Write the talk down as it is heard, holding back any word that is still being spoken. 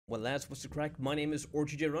Well lads, what's the crack? My name is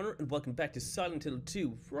RGJ Runner and welcome back to Silent Hill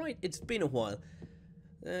 2. Right, it's been a while.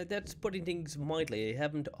 That's putting things mildly. I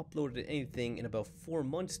haven't uploaded anything in about 4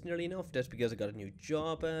 months, nearly enough. That's because I got a new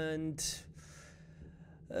job and...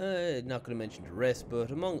 not going to mention the rest,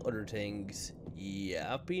 but among other things,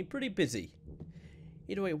 yeah, I've been pretty busy.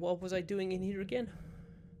 Either way, what was I doing in here again?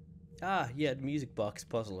 Ah, yeah, the music box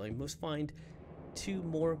puzzle. I must find 2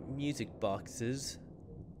 more music boxes.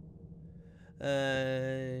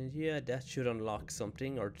 Yeah, that should unlock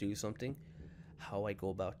something or do something. How I go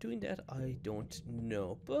about doing that, I don't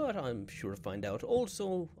know, but I'm sure to find out.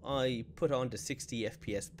 Also, I put on the 60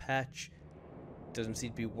 FPS patch. Doesn't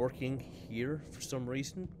seem to be working here for some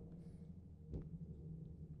reason.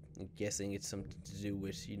 I'm guessing it's something to do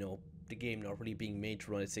with, you know, the game not really being made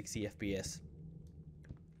to run at 60 FPS.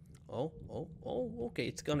 Oh, okay,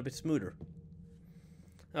 it's gone a bit smoother.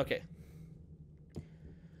 Okay.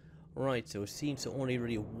 Right, so it seems to only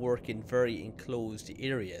really work in very enclosed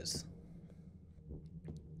areas.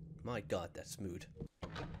 My god, that's smooth.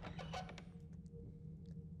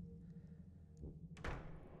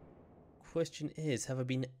 Question is, have I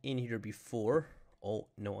been in here before? Oh,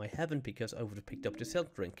 no I haven't, because I would have picked up the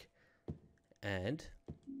self drink. And...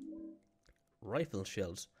 rifle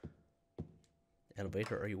shells.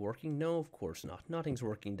 Elevator, are you working? No, of course not. Nothing's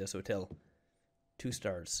working in this hotel. 2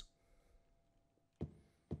 stars.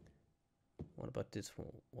 What about this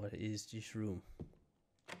one? What is this room?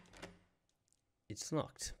 It's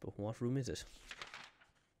locked, but what room is it?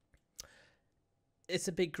 It's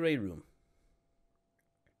a big grey room.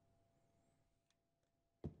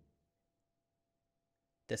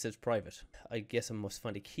 That says private. I guess I must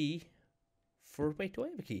find a key for... wait, do I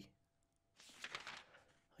have a key?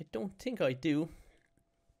 I don't think I do.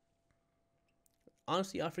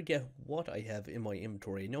 Honestly, I forget what I have in my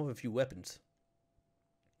inventory. I know I have a few weapons.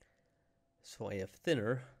 So I have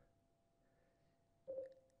thinner.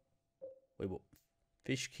 Wait, what?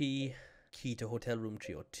 Fish key. Key to hotel room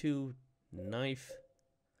 302. Knife.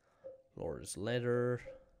 Laura's leather.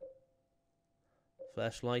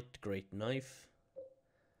 Flashlight. Great knife.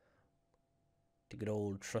 The good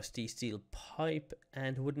old trusty steel pipe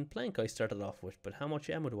and wooden plank I started off with. But how much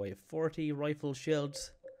ammo do I have? 40 rifle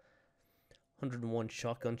shells. 101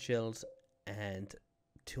 shotgun shells. And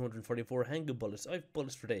 244 handgun bullets. I have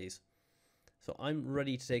bullets for days. So I'm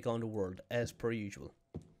ready to take on the world, as per usual.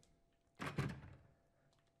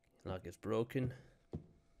 Lock is broken.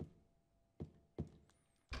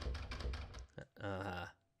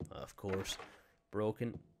 Of course.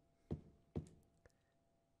 Broken.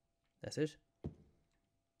 That's it.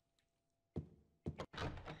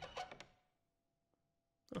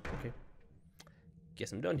 Oh, okay.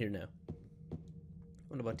 Guess I'm done here now.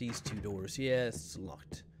 What about these 2 doors? Yes, it's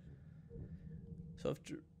locked. So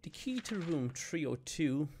after the key to room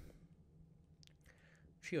 302,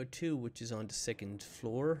 which is on the 2nd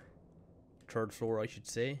floor, 3rd floor I should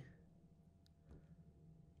say.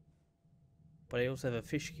 But I also have a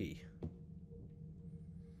fish key.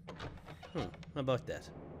 How about that?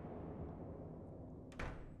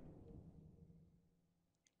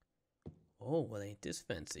 Oh, well ain't this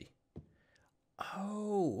fancy.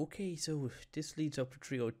 Oh, okay, so this leads up to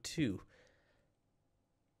 302.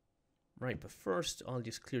 Right, but first I'll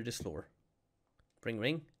just clear this floor.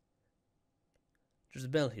 Ring. There's a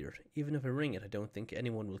bell here. Even if I ring it, I don't think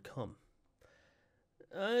anyone will come.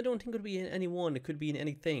 I don't think it'll be in anyone. It could be in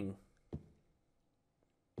anything.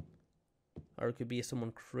 Or it could be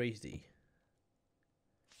someone crazy.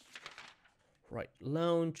 Right,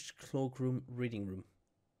 lounge, cloakroom, reading room.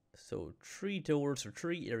 So 3 doors or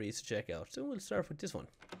 3 areas to check out. So we'll start with this one.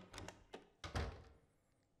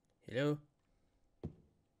 Hello?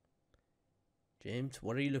 James,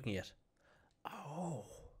 what are you looking at? Oh.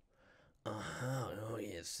 Oh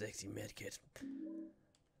yeah, sexy medkit.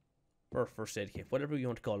 Or first aid kit, whatever you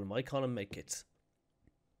want to call them. I call them medkits.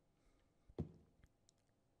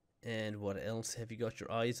 And what else have you got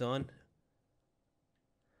your eyes on?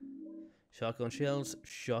 Shotgun shells.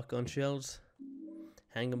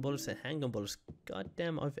 Handgun bullets and handgun bullets. God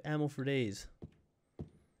damn, I've ammo for days.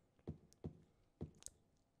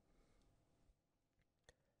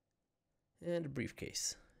 And a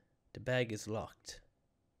briefcase. The bag is locked.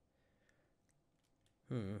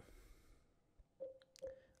 I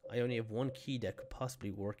only have 1 key that could possibly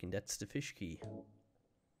work, and that's the fish key.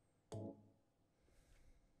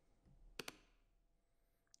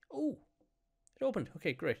 Oh! It opened.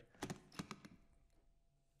 Okay, great.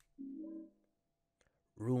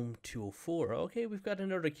 Room 204. Okay, we've got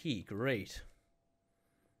another key. Great.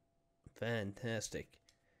 Fantastic.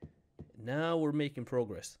 Now we're making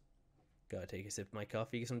progress. Gotta take a sip of my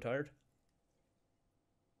coffee because I'm tired.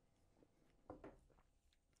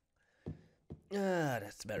 Ah,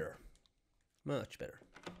 that's better. Much better.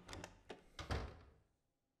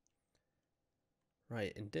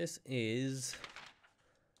 Right, and this is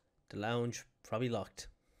the lounge, probably locked.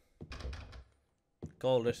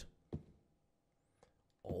 Called it.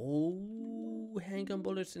 Oh, handgun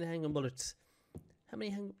bullets and handgun bullets. How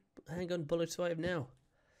many handgun bullets do I have now?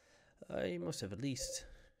 I must have at least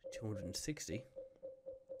 260.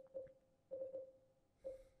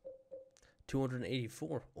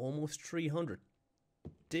 284. Almost 300.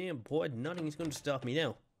 Damn, boy, nothing is going to stop me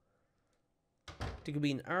now. There could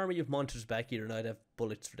be an army of monsters back here and I'd have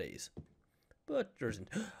bullets for days. But there isn't.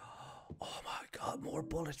 Oh my god, more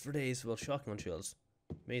bullets for days. Well, shotgun shells.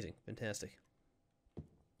 Amazing. Fantastic.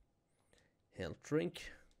 Health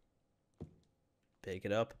drink. Pick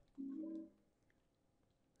it up.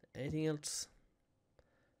 Anything else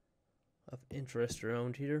of interest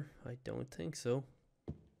around here? I don't think so.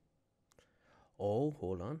 Oh,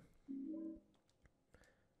 hold on.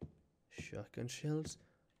 Shotgun shells.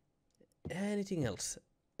 Anything else?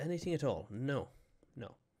 Anything at all? No.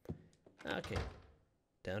 No. Okay.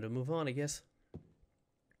 Down to move on, I guess.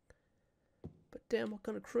 But damn, what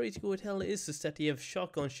kind of crazy good hell is this that you have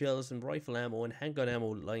shotgun shells and rifle ammo and handgun ammo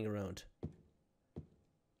lying around?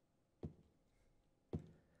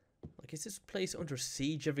 Like, is this place under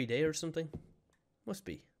siege every day or something? Must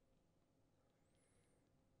be.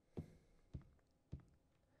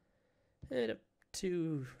 And up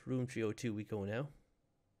to room 302 we go now.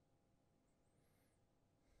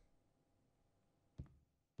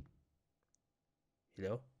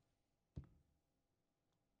 Hello?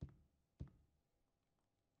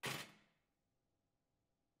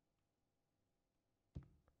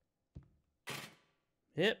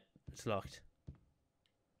 Yep, it's locked.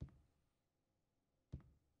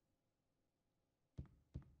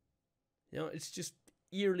 You know, it's just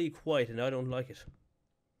eerily quiet and I don't like it.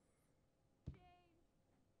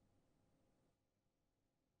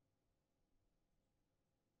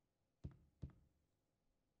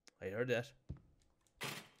 I heard that.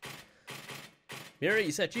 Mary,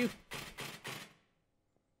 is that you?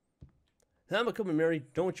 I'm a coming, Mary.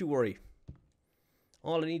 Don't you worry.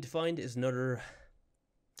 All I need to find is another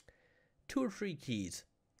 2 or 3 keys.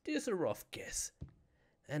 This is a rough guess.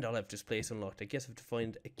 And I'll have this place unlocked. I guess I have to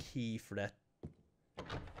find a key for that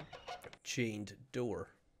chained door.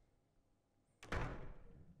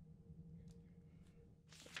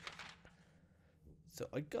 So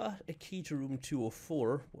I got a key to room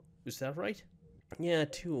 204. Was that right? Yeah,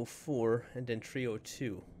 204 and then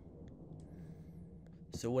 302.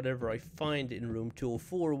 So whatever I find in room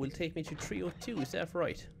 204 will take me to 302. Is that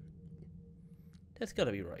right? That's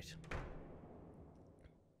gotta be right.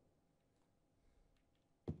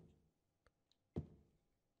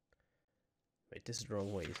 Wait, this is the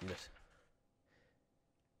wrong way, isn't it?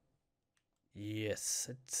 Yes,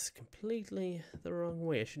 it's completely the wrong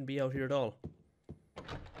way. I shouldn't be out here at all.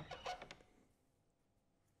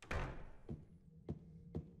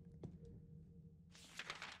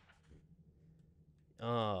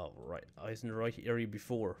 Oh, right. I was in the right area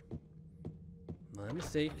before. My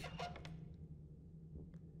mistake.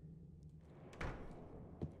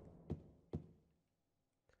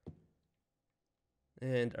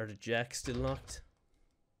 And are the jacks still locked?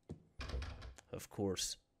 Of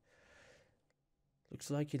course. Looks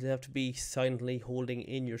like you'd have to be silently holding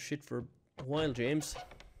in your shit for a while, James.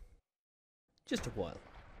 Just a while.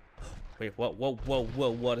 Wait, what? Whoa, whoa, whoa,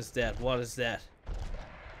 what is that? What is that?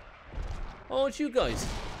 Oh, it's you guys.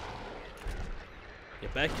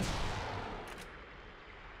 Get back.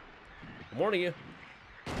 I'm warning you.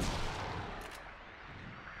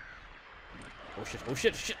 Oh shit, oh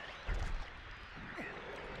shit, shit.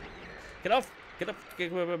 Get off. Get up.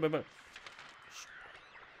 Get up.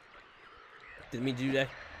 Didn't mean to do that.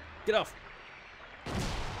 Get off.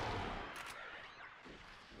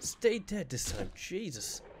 Stay dead this time.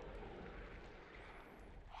 Jesus.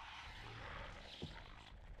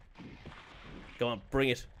 Come on, bring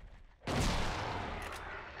it.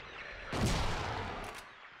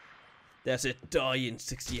 That's it. Die in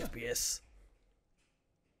 60 FPS.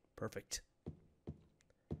 Perfect.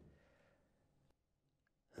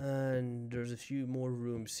 And there's a few more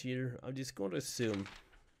rooms here. I'm just going to assume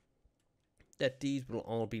that these will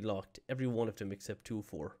all be locked. Every one of them except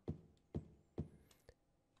 204.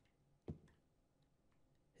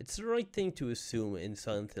 It's the right thing to assume in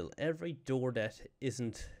Silent Hill. Every door that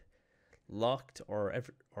isn't locked or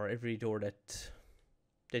every door that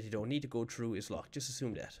you don't need to go through is locked. Just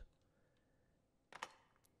assume that.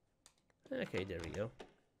 Okay, there we go.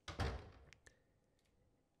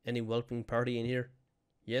 Any welcoming party in here?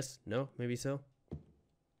 Yes? No? Maybe so?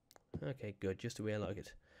 Okay, good. Just the way I like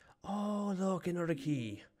it. Oh, look, another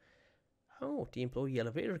key. Oh, the employee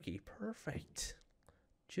elevator key. Perfect.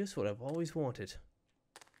 Just what I've always wanted.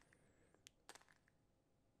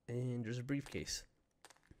 And there's a briefcase.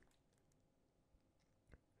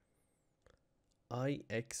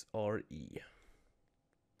 IXRE.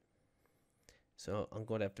 So I'm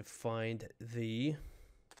going to have to find the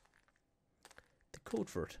code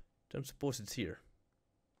for it. Don't suppose it's here.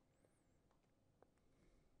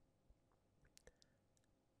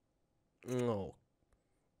 Oh,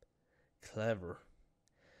 clever.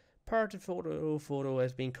 Part of photo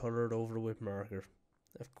has been colored over with marker.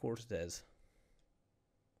 Of course it has.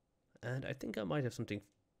 And I think I might have something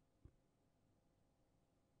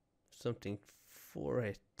for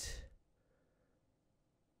it.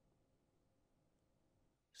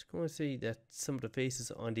 Just going to see that some of the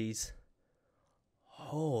faces on these.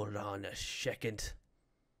 Hold on a second.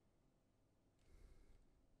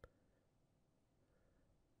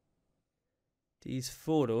 These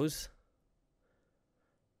photos,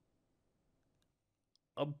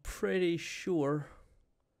 I'm pretty sure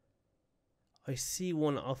I see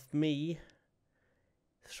one of me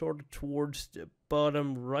sort of towards the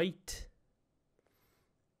bottom right.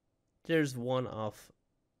 There's one of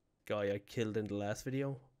guy I killed in the last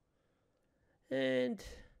video. And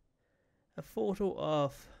a photo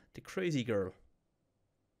of the crazy girl.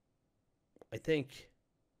 I think.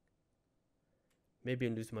 Maybe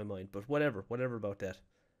I'm losing my mind, but whatever about that.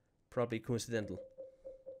 Probably coincidental.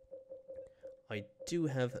 I do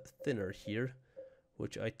have thinner here,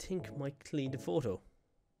 which I think might clean the photo.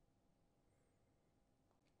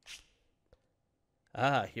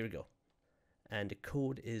 Ah, here we go. And the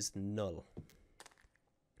code is null.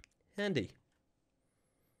 Handy.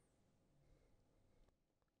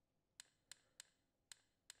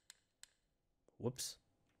 Whoops.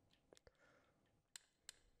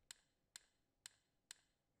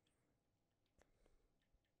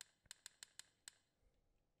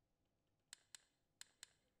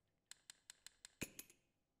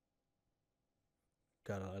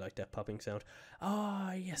 God, I like that popping sound.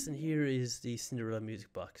 Ah, yes, and here is the Cinderella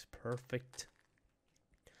music box. Perfect.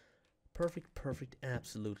 Perfect,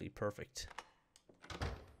 absolutely perfect.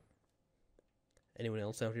 Anyone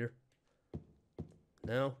else out here?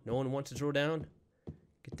 No? No one wants to throw down?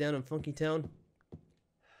 Get down in Funky Town?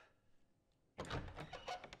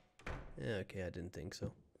 Okay, I didn't think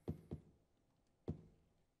so.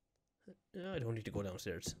 I don't need to go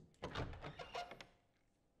downstairs.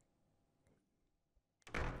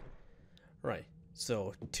 Right,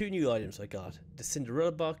 so 2 new items I got. The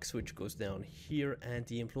Cinderella box, which goes down here, and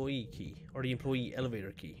the employee key, or the employee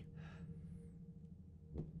elevator key.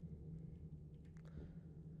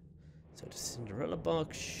 So the Cinderella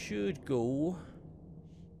box should go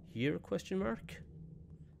here, question mark.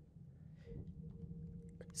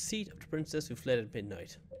 Seat of the princess who fled at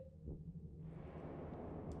midnight.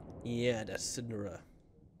 Yeah, that's Cinderella.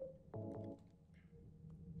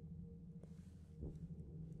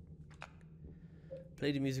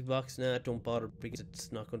 Play the music box. Nah, don't bother because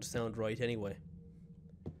it's not going to sound right anyway.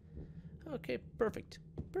 Okay, perfect.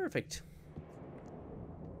 Perfect.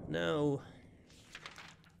 Now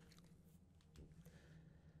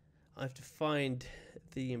I have to find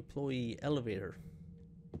the employee elevator.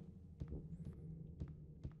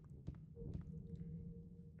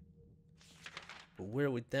 But where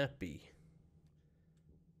would that be?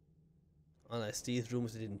 Unless these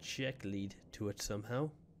rooms didn't check lead to it somehow.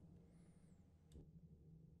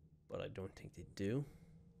 But I don't think they do.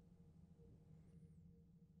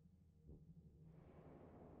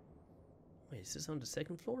 Wait, is this on the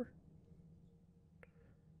 2nd floor?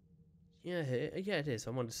 Yeah, it is.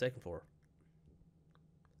 I'm on the 2nd floor.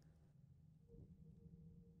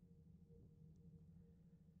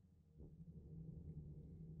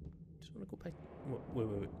 Just want to go back.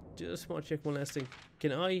 Wait. Just want to check one last thing.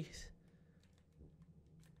 Can I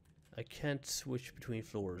can't switch between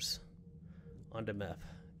floors on the map.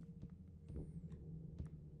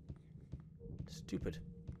 Stupid.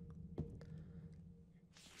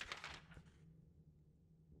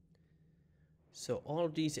 So all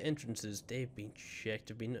of these entrances, they've been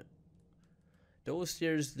checked. Those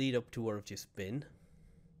stairs lead up to where I've just been.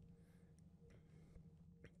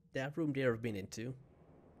 That room there I've been into.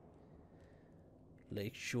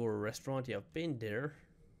 Lakeshore Restaurant, yeah, I've been there.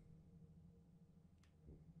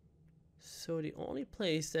 So the only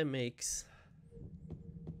place that makes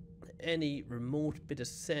any remote bit of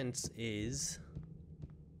sense is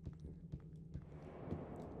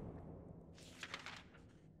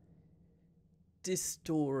this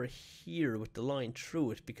door here with the line through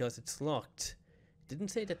it because it's locked. didn't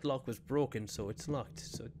say that the lock was broken, so it's locked.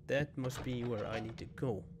 So that must be where I need to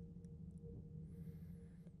go.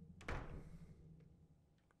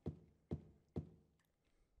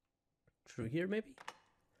 Through here, maybe?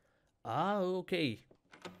 Ah, okay.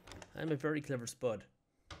 I'm a very clever spud.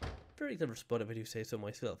 Very clever spud, if I do say so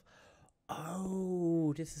myself.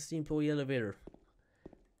 Oh, this is the employee elevator.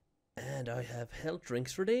 And I have health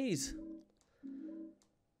drinks for days.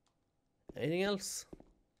 Anything else?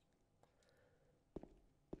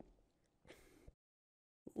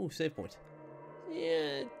 Oh, save point.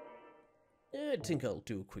 Yeah, I think I'll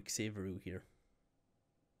do a quick saveroo here.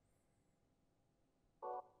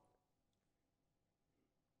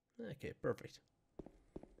 Okay, perfect.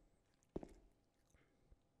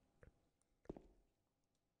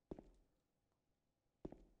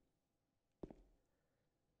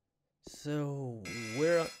 So,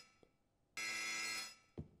 where...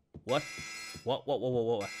 What?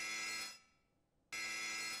 What?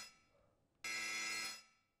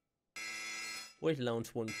 Wait, lounge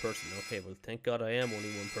one person. Okay, well, thank God I am only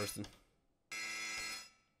one person.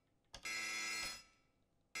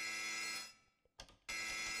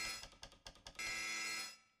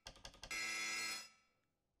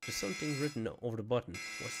 There's something written over the button.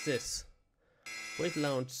 What's this? Wait,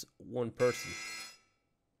 lounge one person.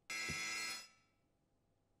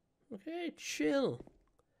 Okay, chill.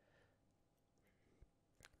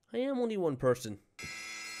 I am only one person.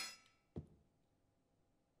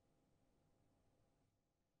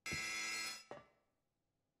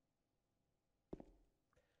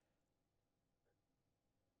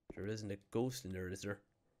 There isn't a ghost in there, is there?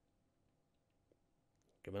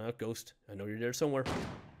 Come on out, ghost. I know you're there somewhere.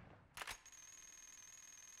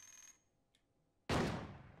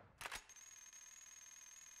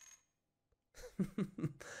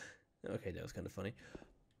 Okay, that was kind of funny.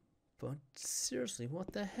 But seriously,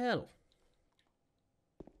 what the hell?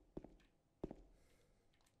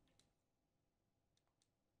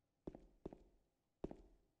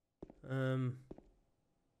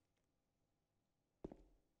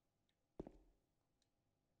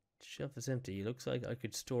 Shelf is empty. It looks like I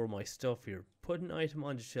could store my stuff here. Put an item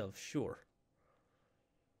on the shelf, sure.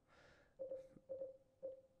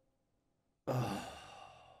 Oh.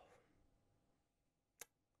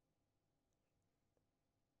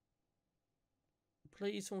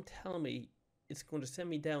 Please don't tell me it's going to send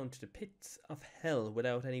me down to the pits of hell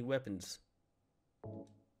without any weapons. Okay,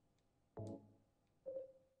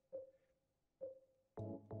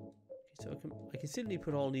 so I can simply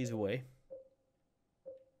put all these away.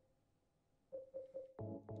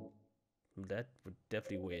 That would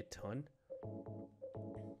definitely weigh a ton.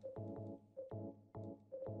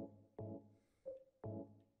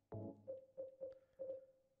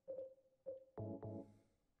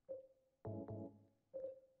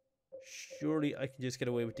 Surely I can just get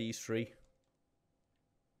away with these three.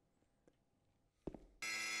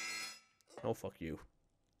 Oh, fuck you.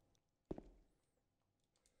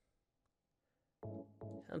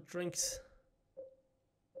 Health drinks.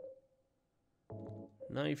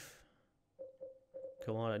 Knife.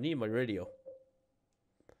 Come on, I need my radio.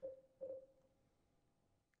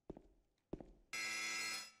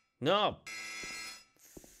 No!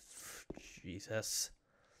 Jesus.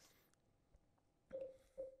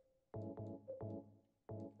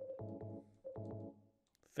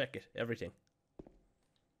 Feck it, everything.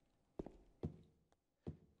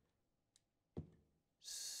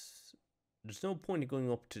 There's no point in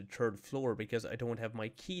going up to the third floor because I don't have my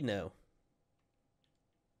key now.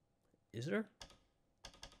 Is there?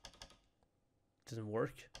 Doesn't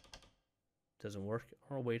work. Doesn't work.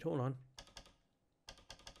 Oh, wait, hold on.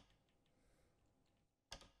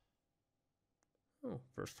 Oh,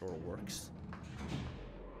 first floor works.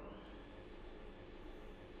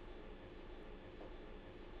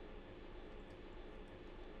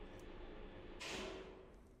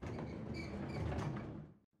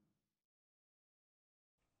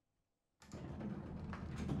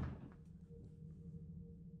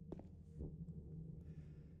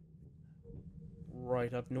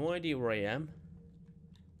 Right, I've no idea where I am.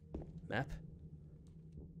 Map.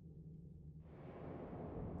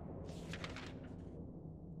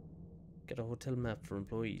 Get a hotel map for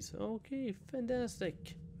employees. Okay,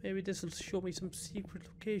 fantastic. Maybe this will show me some secret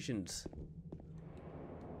locations.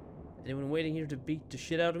 Anyone waiting here to beat the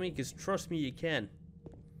shit out of me? Because trust me, you can.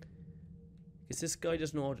 Because this guy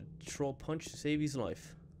doesn't know how to throw a punch to save his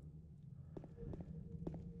life.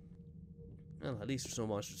 Well, at least there's no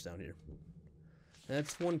monsters down here.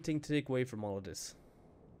 That's one thing to take away from all of this.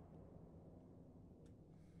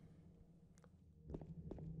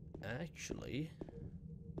 Actually...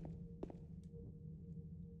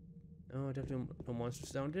 Oh, definitely no monsters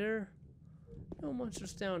down there. No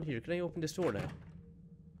monsters down here. Can I open this door now?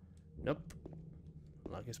 Nope.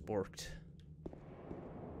 Lock is borked.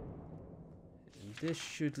 And this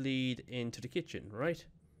should lead into the kitchen, right?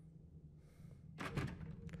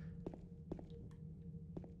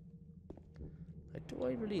 Do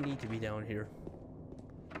I really need to be down here?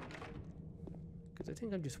 Because I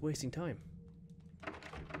think I'm just wasting time.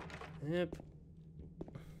 Yep.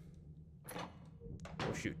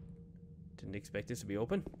 Oh shoot. Didn't expect this to be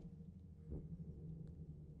open. What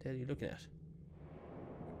the hell are you looking at?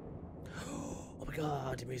 Oh my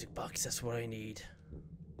god, the music box, that's what I need.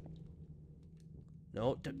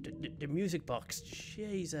 No, the music box,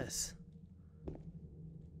 Jesus.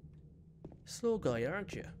 Slow guy,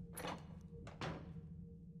 aren't you?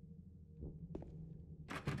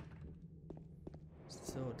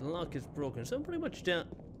 So the lock is broken, so I'm pretty much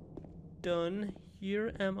done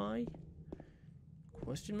here, am I?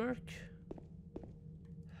 Question mark?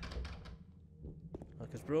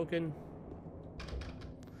 Lock is broken.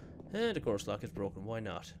 And of course lock is broken, why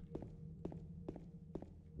not?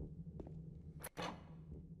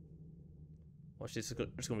 Watch this,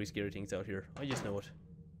 there's gonna be scary things out here. I just know it.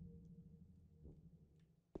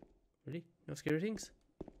 Really? No scary things?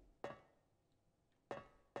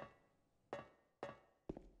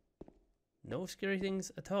 No scary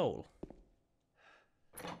things at all.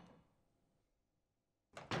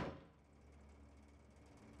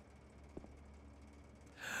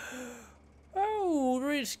 Oh,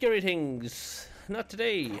 really scary things. Not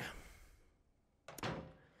today.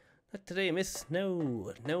 Not today, miss.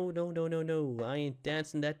 No. No, no, no, no, no. I ain't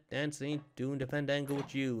dancing that dance. Ain't doing the fandango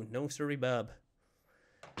with you. No, sorry, Bob.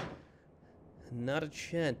 Not a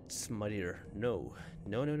chance, my dear. No.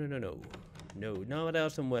 No, no, no, no, no. No, not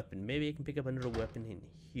without some weapon. Maybe I can pick up another weapon in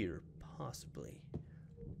here. Possibly.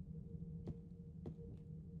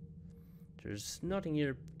 There's nothing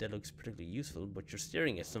here that looks particularly useful, but you're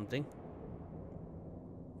staring at something.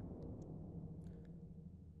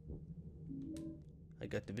 I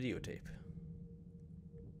got the videotape.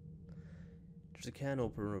 There's a can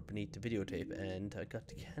opener beneath the videotape, and I got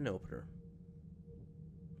the can opener.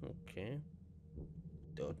 Okay.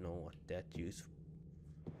 Don't know what that use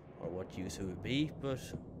or what use it would be, but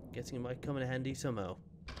guessing it might come in handy somehow.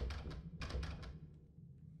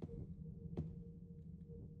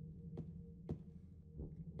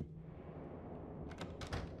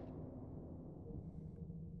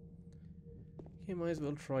 Okay, might as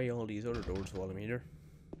well try all these other doors while I'm here.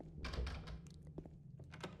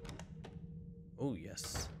 Oh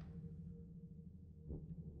yes.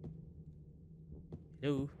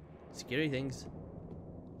 Hello, scary things.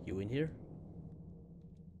 You in here?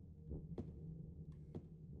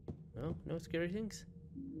 No, no scary things?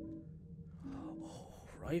 Oh,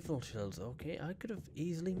 rifle shells. Okay, I could have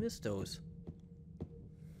easily missed those.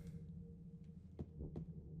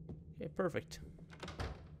 Okay, perfect.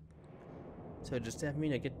 So does that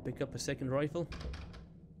mean I get to pick up a second rifle?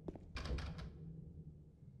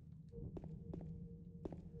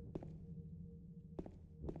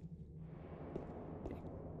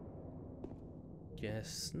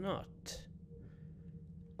 Guess not.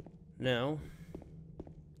 Now,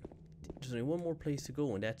 there's only one more place to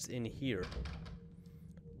go, and that's in here.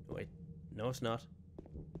 Wait, no it's not.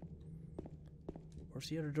 Where's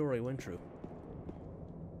the other door I went through?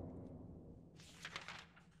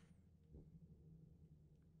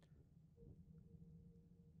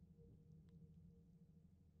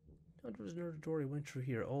 No, there was another door I went through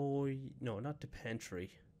here. Oh, no, not the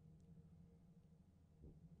pantry.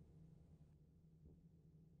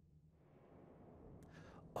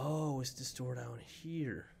 Oh, it's this door down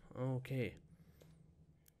here. Okay.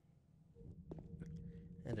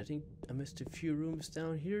 And I think I missed a few rooms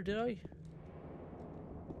down here, did I?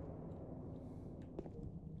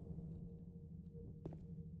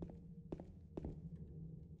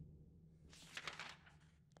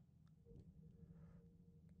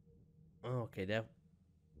 Okay, that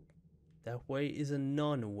way is a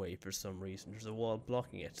non-way for some reason. There's a wall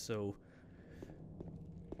blocking it, so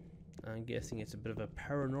I'm guessing it's a bit of a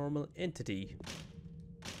paranormal entity.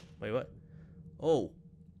 Wait, what? Oh.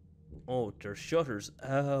 Oh, there's shutters.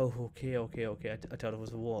 Oh, okay. I thought it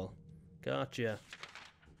was a wall. Gotcha.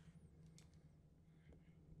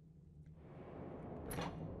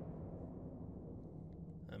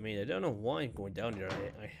 I mean, I don't know why I'm going down there.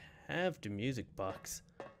 I have the music box.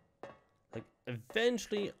 Like,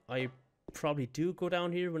 eventually, I probably do go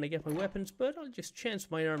down here when I get my weapons, but I'll just chance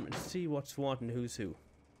my arm and see what's what and who's who.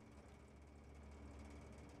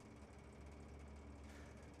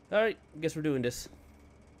 Alright, guess we're doing this.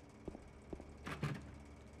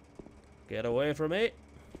 Get away from me.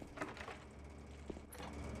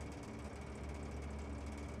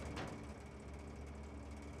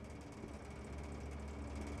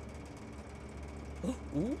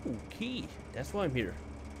 Ooh, key. That's why I'm here.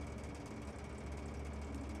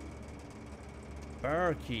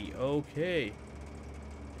 Bar key. Okay.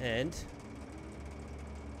 And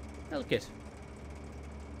health kit.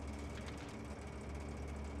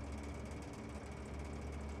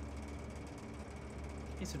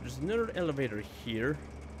 Okay, so there's another elevator here.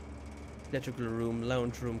 Electrical room,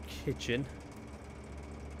 lounge room, kitchen.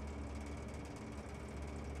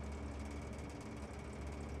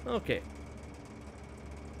 Okay.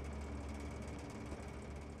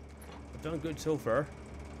 I've done good so far.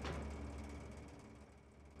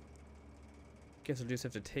 Guess I'll just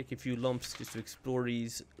have to take a few lumps just to explore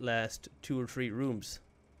these last 2 or 3 rooms.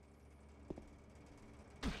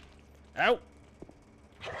 Ow!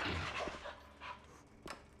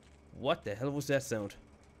 What the hell was that sound?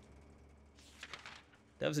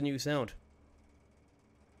 That was a new sound.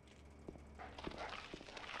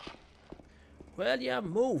 Well, yeah,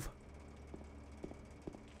 move.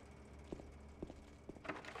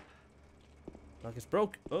 Lock is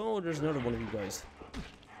broke. Oh, there's another one of you guys.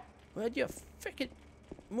 Well, you frickin'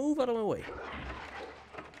 move out of my way.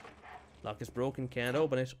 Lock is broken, can't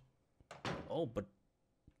open it. Oh, but...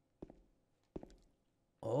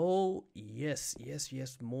 Oh, yes, yes,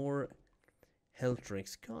 yes, more health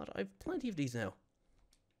drinks. God, I've plenty of these now.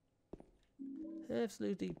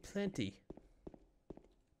 Absolutely plenty.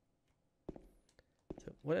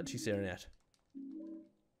 So, what else are you staring at?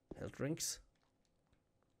 Health drinks.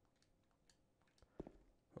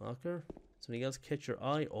 Locker. Something else catch your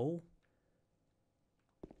eye. Oh.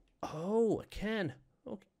 Oh, a can.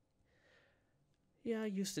 Okay. Yeah, I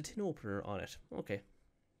used a tin opener on it. Okay.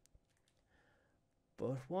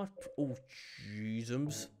 But what? Oh,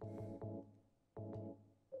 jeezums.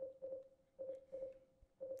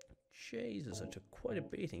 Jesus, I took quite a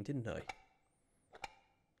beating, didn't I?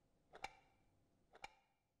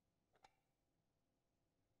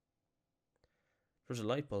 There's a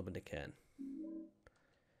light bulb in the can.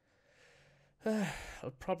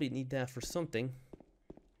 I'll probably need that for something.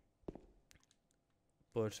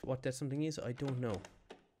 But what that something is, I don't know.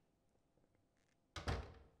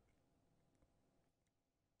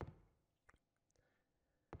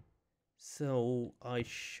 So, I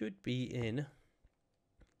should be in...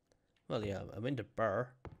 Well, yeah, I'm in the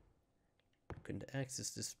bar. Couldn't access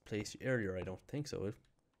this place earlier, I don't think so. I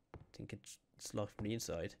think it's locked from the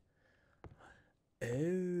inside.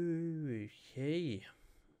 Okay.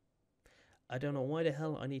 I don't know why the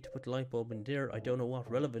hell I need to put the light bulb in there. I don't know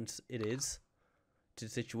what relevance it is to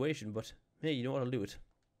the situation, but hey, you know what, I'll do it.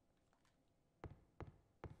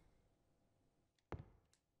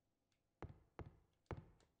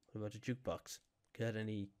 What about the jukebox? Got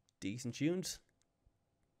any decent tunes?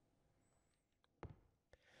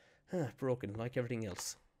 Broken, like everything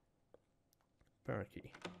else. Bar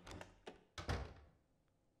key.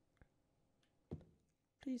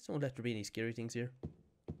 Please don't let there be any scary things here.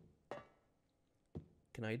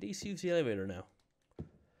 Can I at least use the elevator now?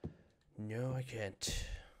 No, I can't.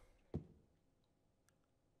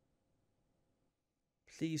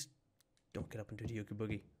 Please don't get up into the Oogie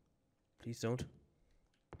Boogie. Please don't.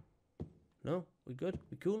 No? We good?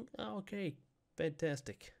 We cool? Oh, okay.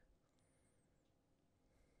 Fantastic.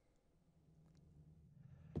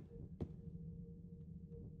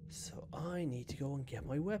 So I need to go and get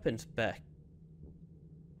my weapons back.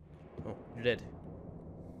 Oh, you're dead.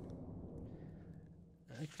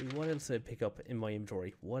 Actually, what else did I pick up in my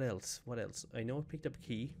inventory? What else? What else? I know I picked up a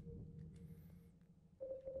key.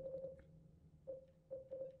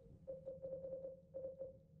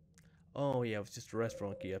 Oh yeah, it was just a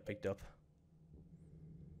restaurant key I picked up.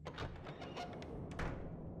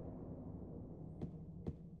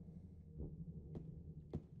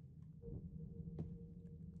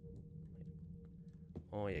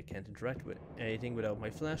 Oh yeah, can't interact with anything without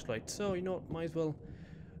my flashlight. So, you know what, might as well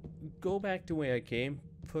go back the way I came,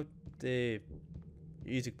 put the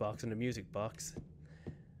music box in the music box,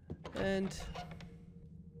 and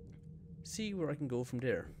see where I can go from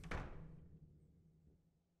there.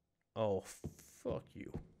 Oh, fuck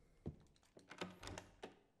you.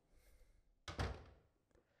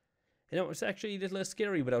 You know, it's actually a little less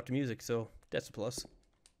scary without the music, so that's a plus.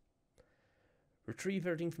 Retrieve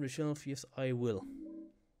everything from the shelf. Yes, I will.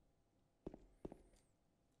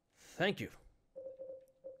 Thank you.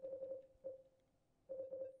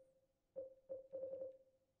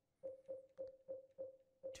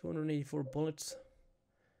 $284 bullets,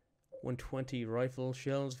 120 rifle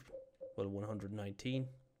shells, well, 119.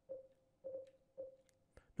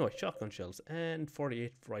 No, shotgun shells, and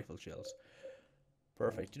 48 rifle shells.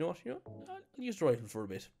 Perfect. You know what? I'll use the rifle for a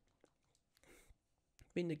bit.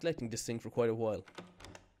 Been neglecting this thing for quite a while.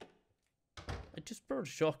 I just borrowed a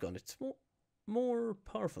shotgun. It's more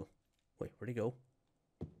powerful. Wait, where'd he go?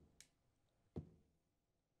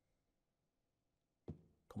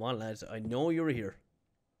 Come on, lads. I know you're here.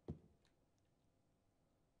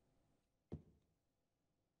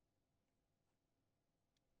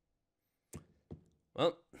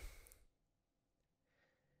 Well,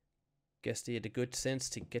 guess they had the good sense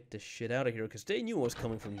to get the shit out of here because they knew I was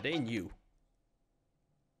coming from. They knew.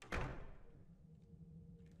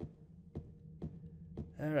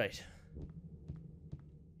 Alright.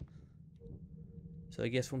 So I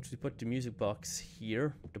guess once we put the music box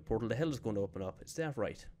here, the portal to hell is going to open up. Is that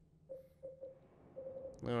right?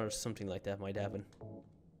 Or something like that might happen.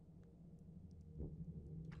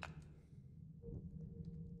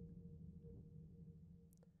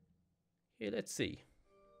 Okay, let's see.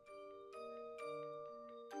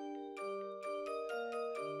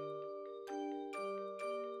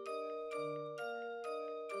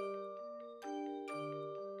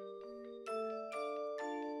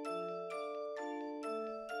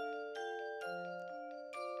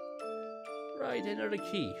 Right, another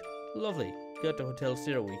key. Lovely. Got the hotel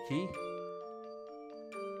stairway key.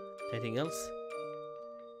 Anything else?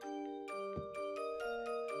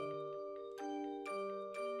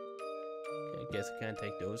 Okay, I guess I can't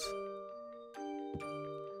take those.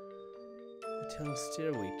 Hotel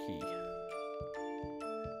stairway key.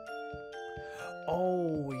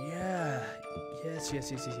 Oh, yeah. Yes.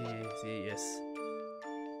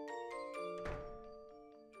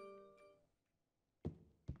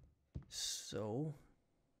 So,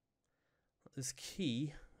 this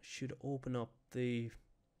key should open up the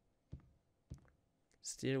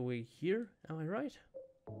stairway here. Am I right?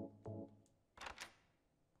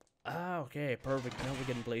 Ah, okay, perfect. Now we're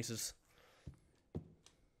getting places.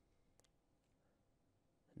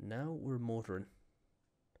 Now we're motoring.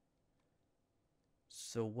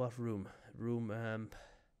 So what room? Room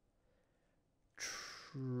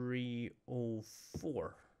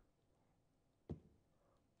 304.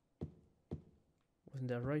 Wasn't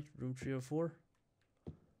that right? Room 304?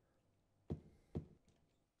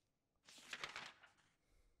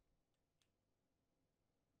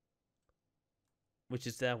 Which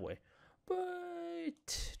is that way.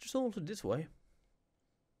 But just also this way.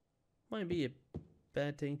 Might be a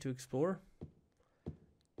bad thing to explore.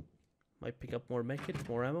 Might pick up more medkits,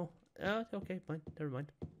 more ammo. Ah, okay, fine. Never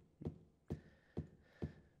mind.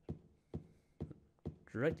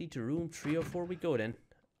 Directly to room 304 we go then.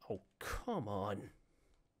 Oh, come on.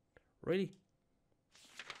 Really?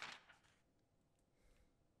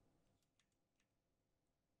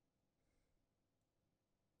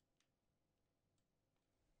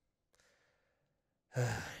 There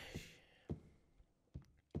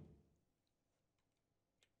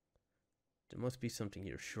must be something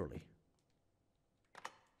here, surely.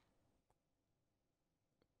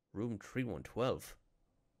 Room 3112.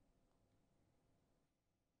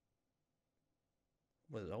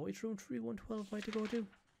 Was it always room 3112 I had to go to?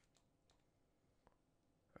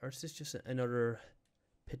 Or is this just another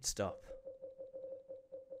pit stop?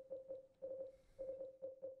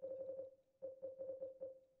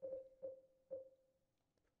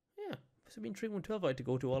 Yeah, must have been 3112 I had to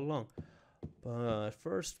go to all along. But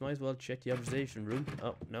first, might as well check the observation room.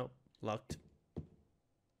 Oh, no, locked.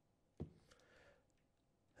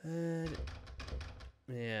 Yeah,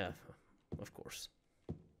 of course.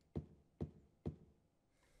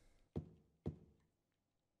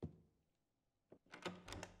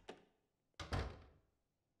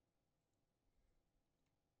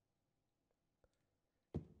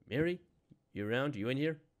 Mary, you around? You in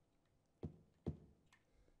here?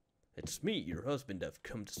 It's me, your husband. I've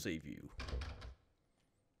come to save you.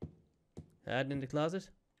 Hiding in the closet?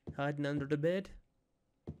 Hiding under the bed?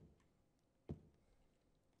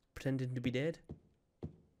 Pretending to be dead?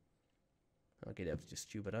 Okay, that was just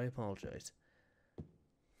stupid. I apologize.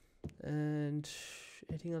 And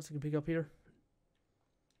anything else I can pick up here?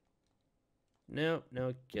 No,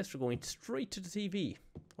 I guess we're going straight to the TV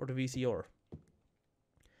or the VCR.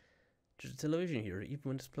 There's a television here, even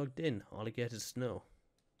when it's plugged in. All I get is snow.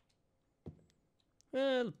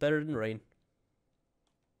 Well, better than rain.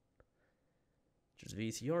 There's a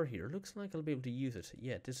VCR here. Looks like I'll be able to use it.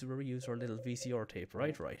 Yeah, this is where we use our little VCR tape.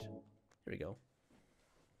 Right. Here we go.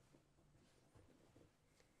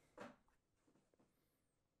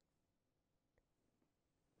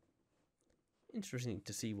 Interesting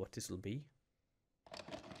to see what this will be.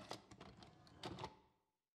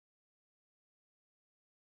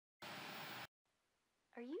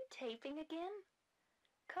 Are you taping again?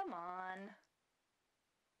 Come on.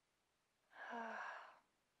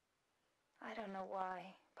 I don't know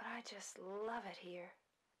why, but I just love it here.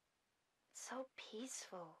 So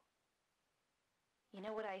peaceful. You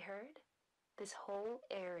know what I heard? This whole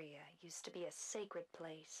area used to be a sacred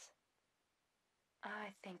place. I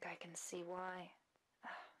think I can see why.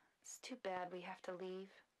 It's too bad we have to leave.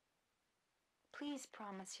 Please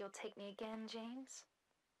promise you'll take me again, James.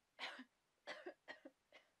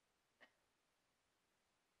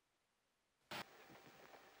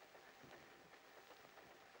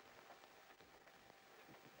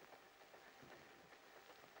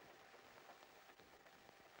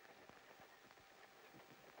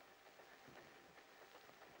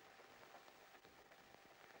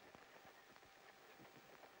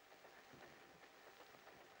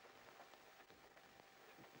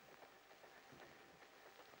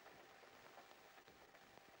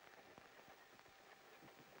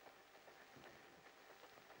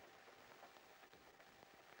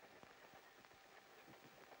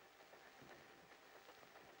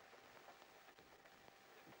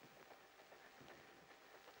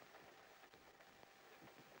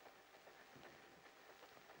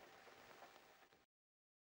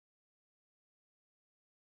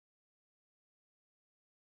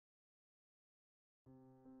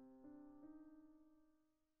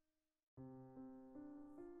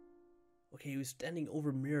 Okay, he was standing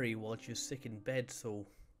over Mary while she was sick in bed, so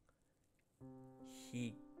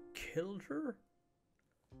he killed her?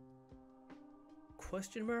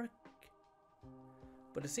 Question mark?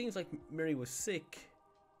 But it seems like Mary was sick.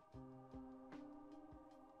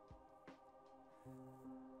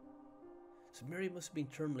 So Mary must have been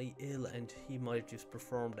terminally ill and he might have just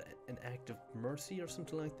performed an act of mercy or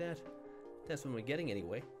something like that. That's what we're getting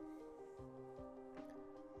anyway.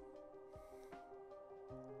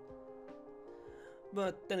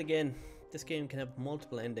 But then again, this game can have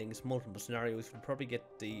multiple endings, multiple scenarios. We'll probably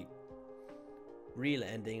get the real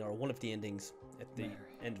ending or one of the endings at the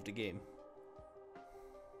end of the game.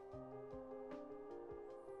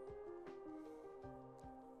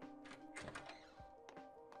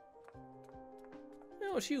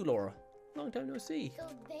 Oh, it's you, Laura. Long time no see. So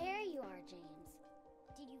there you are, James.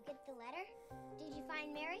 Did you get the letter? Did you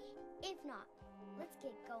find Mary? If not, let's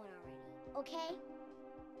get going already, okay?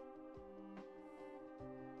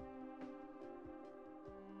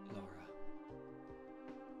 Laura.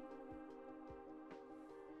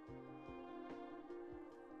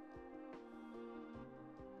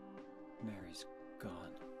 Mary's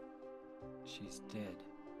gone. She's dead.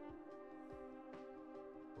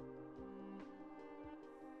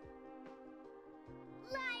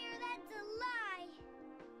 Liar, that's a lie!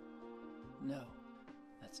 No,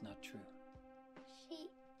 that's not true.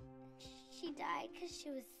 She died because she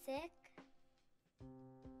was sick?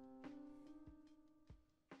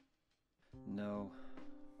 No,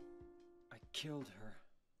 I killed her.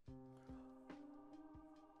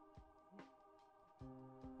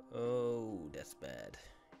 Oh, that's bad.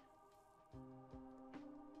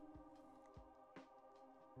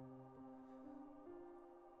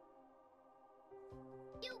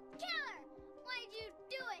 You killer! Why'd you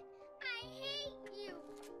do it? I hate you!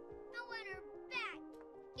 I want her back!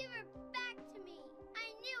 Give her back to me!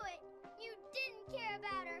 I knew it! You didn't care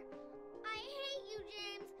about her! I hate you,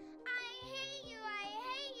 James! I hate you! I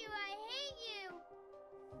hate you! I hate you!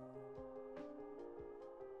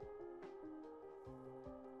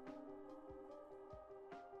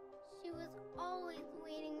 She was always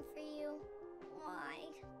waiting for you. Why?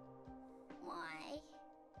 Why?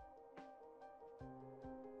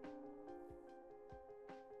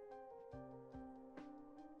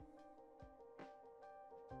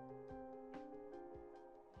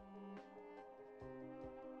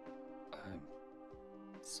 I'm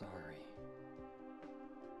sorry.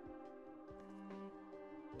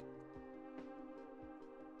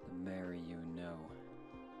 The Mary you know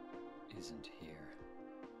isn't here.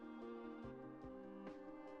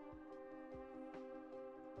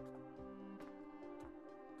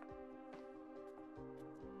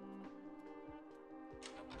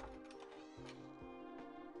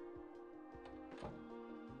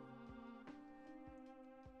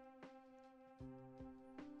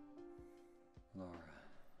 Laura,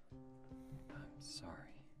 I'm sorry.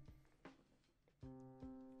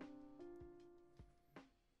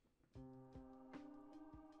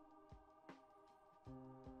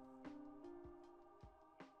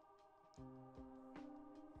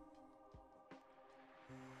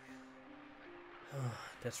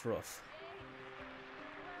 That's rough.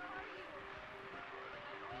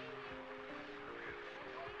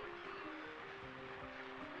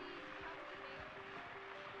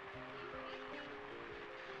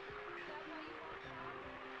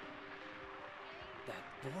 That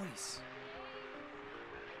voice.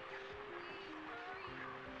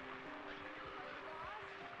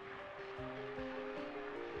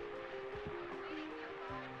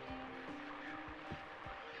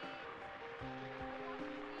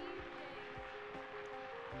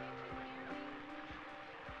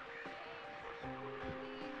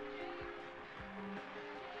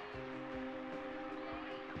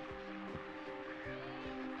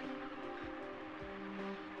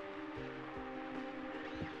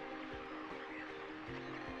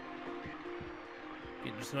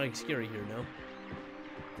 there's nothing scary here now.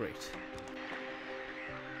 Great.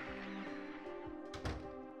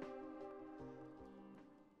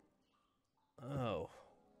 Oh.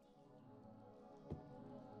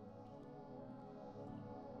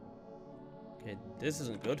 Okay, this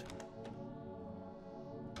isn't good.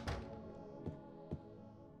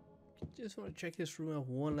 Just want to check this room out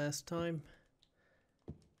one last time.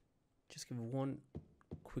 Just give it one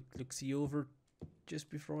quick look-see over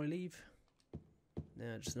just before I leave.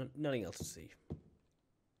 Nah, just nothing else to see.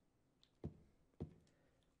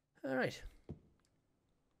 Alright.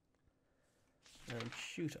 And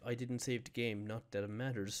shoot, I didn't save the game. Not that it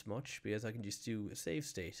matters much, because I can just do a save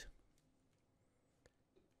state.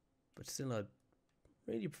 But still, I'd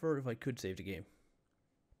really prefer if I could save the game.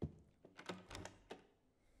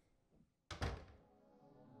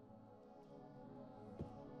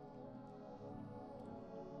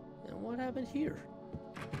 And what happened here?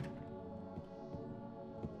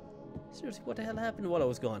 Seriously, what the hell happened while I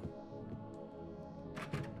was gone?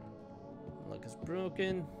 Lock is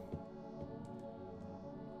broken.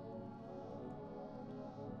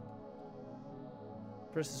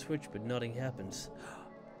 Press the switch, but nothing happens.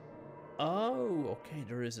 Oh, okay,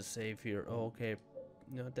 there is a save here. Oh, okay,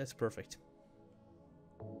 no, that's perfect.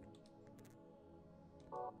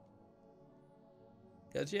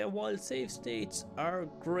 Because, yeah, while save states are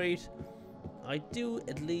great, I do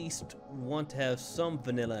at least want to have some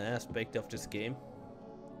vanilla aspect of this game.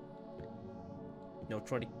 You know,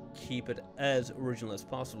 trying to keep it as original as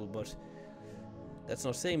possible, but that's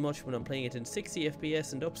not saying much when I'm playing it in 60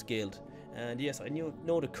 FPS and upscaled. And yes, I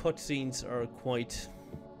know the cutscenes are quite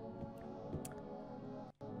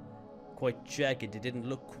jagged. They didn't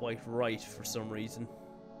look quite right for some reason.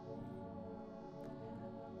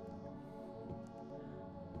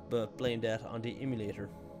 But blame that on the emulator.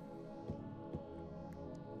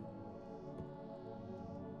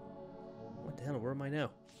 What the hell, where am I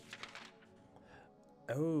now?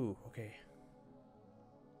 Oh, okay.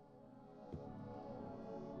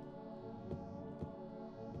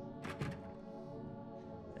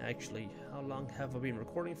 Actually, how long have I been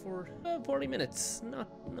recording for? 40 minutes.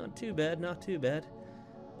 Not too bad, not too bad.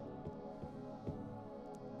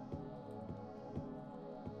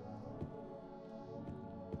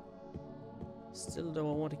 Still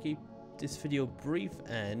though, I want to keep this video brief,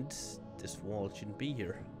 and this wall shouldn't be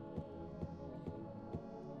here.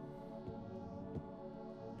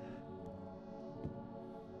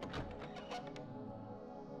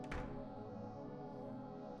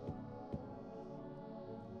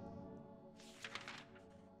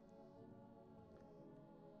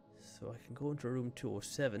 So I can go into room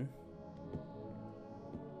 207.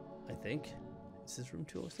 I think. Is this room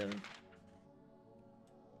 207?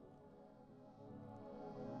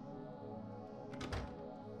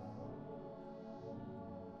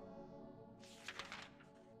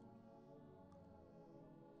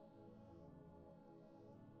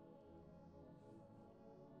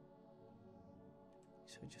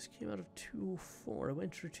 So I just came out of 204. I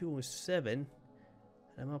went through 207.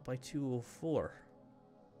 And I'm up by 204.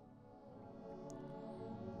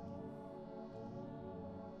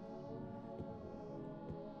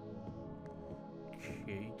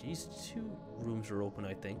 Okay, these two rooms are open,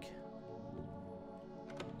 I think.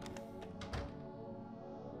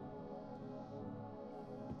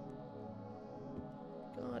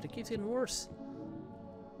 God, it keeps getting worse.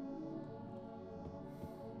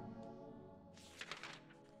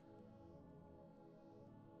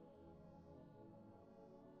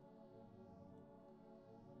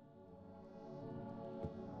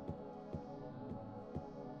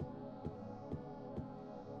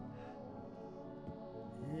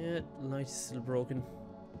 Yeah, the light is still broken.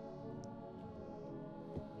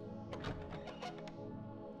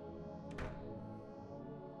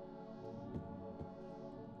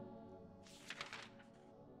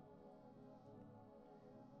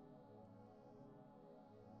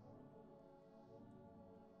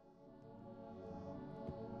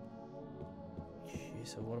 Okay,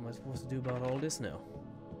 so what am I supposed to do about all this now?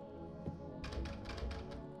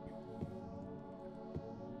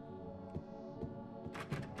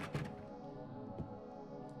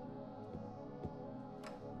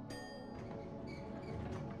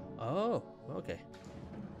 Oh, okay.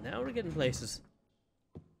 Now we're getting places.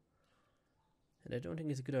 And I don't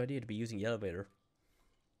think it's a good idea to be using the elevator.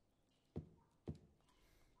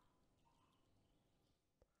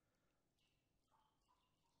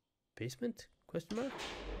 Basement? Question mark?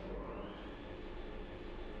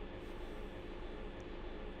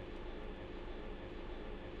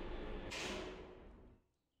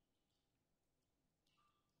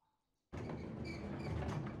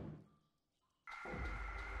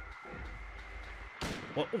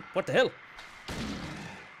 What? Oh, what the hell?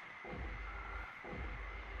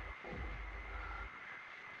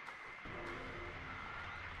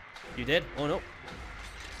 You dead? Oh no.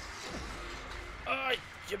 Ay,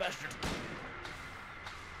 you bastard.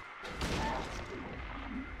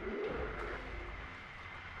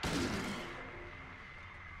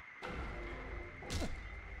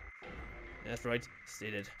 That's right,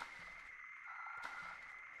 stay dead.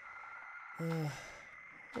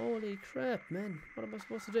 Holy crap, man. What am I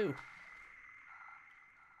supposed to do?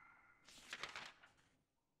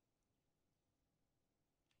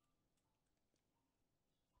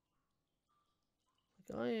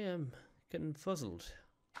 I am getting fuzzled.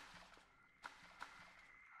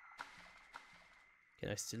 Can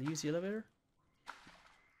I still use the elevator?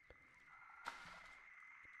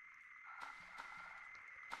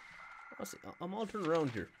 Honestly, I'm all turned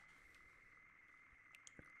around here.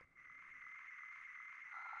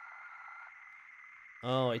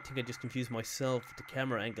 Oh, I think I just confused myself with the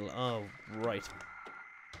camera angle. Oh, right.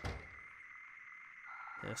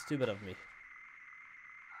 Yeah, stupid of me.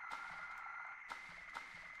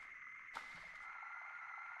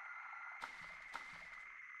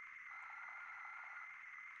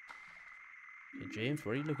 Hey, James,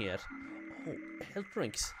 what are you looking at? Oh, health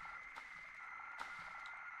drinks.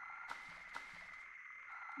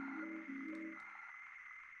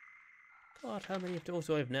 God, how many of those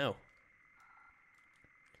do I have now?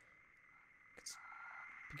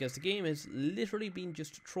 Because the game has literally been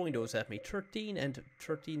just throwing those at me. 13 and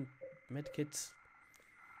 13 medkits.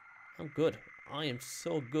 I'm good. I am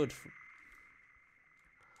so good.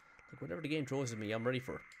 Like, whatever the game throws at me, I'm ready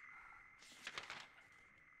for.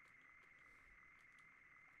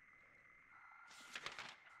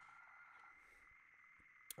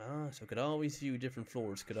 Ah, so I could always view different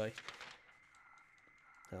floors, could I?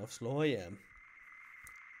 How slow I am.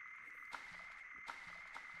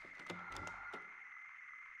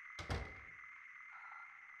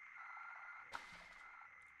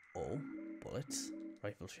 Oh, bullets,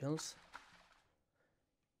 rifle shells.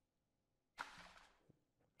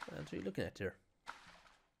 What else are you looking at there?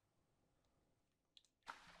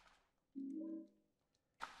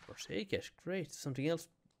 First aid kit, great. Something else.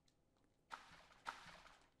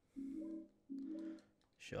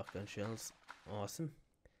 Shotgun shells, awesome.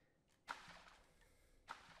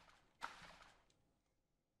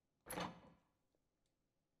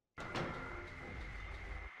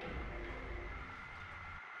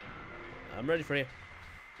 I'm ready for you.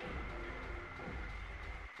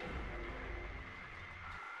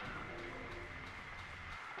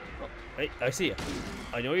 Oh, hey, I see you.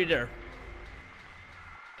 I know you're there.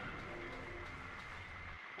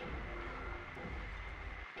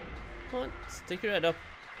 Come on, stick your head up.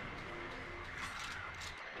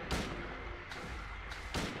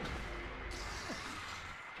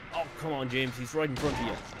 Oh, come on, James. He's right in front of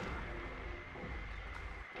you.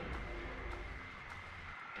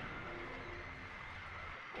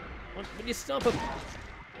 Will you stop him?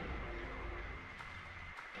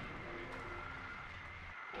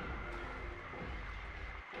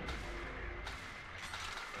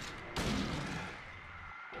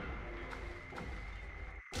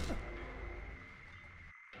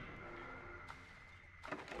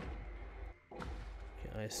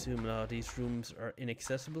 Okay, I assume now these rooms are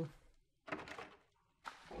inaccessible.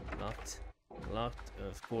 Locked. Locked,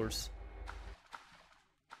 of course.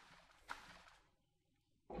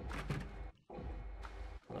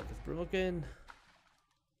 Lock is broken.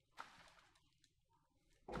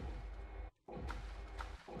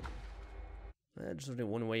 There's only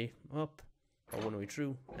one way up, or one way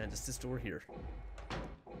through, and it's this door here.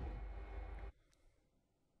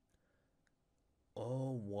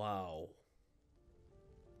 Oh, wow.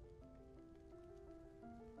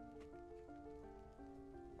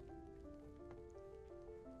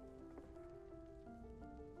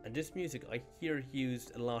 And this music I hear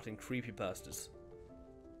used a lot in creepypastas.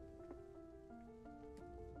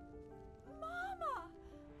 Mama!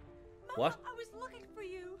 What? I was looking for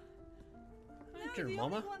you. Ain't You're your the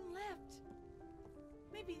mama? only one left.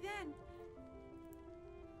 Maybe then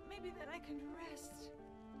I can rest.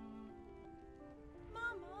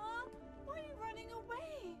 Mama, why are you running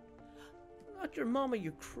away? Not your mama,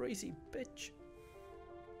 you crazy bitch.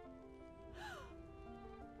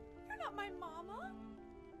 You're not my mama.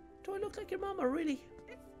 Do I look like your mama, really?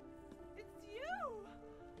 It's you.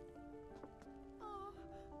 Oh,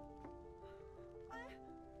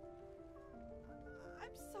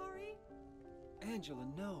 I'm sorry. Angela,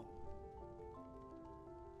 no.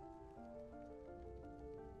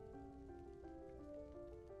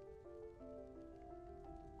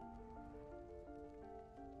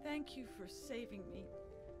 Thank you for saving me.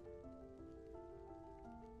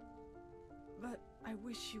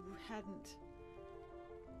 wish you hadn't.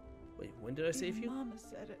 Wait, when did I save Even you? Mama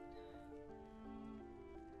said it.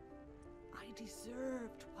 I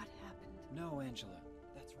deserved what happened. No, Angela.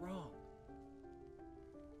 That's wrong.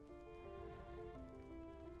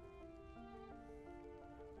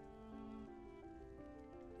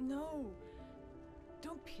 No.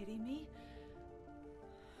 Don't pity me.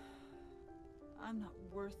 I'm not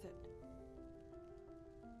worth it.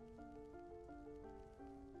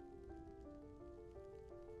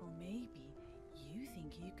 Or maybe you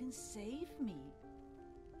think you can save me.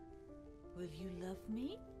 Will you love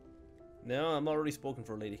me? No, I'm already spoken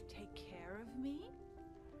for, lady. Take care of me?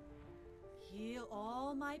 Heal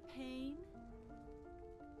all my pain?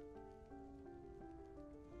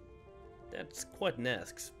 That's quite an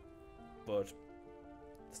ask, but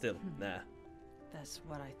still, nah. That's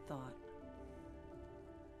what I thought.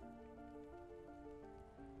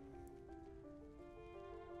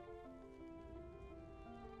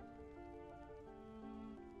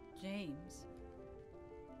 James.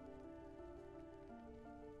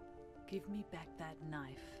 Give me back that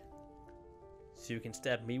knife. So you can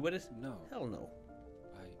stab me with it? No. Hell no.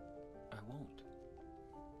 I won't.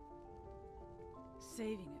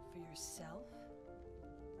 Saving it for yourself?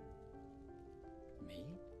 Me?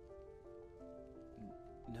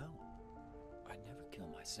 No. I'd never kill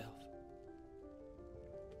myself.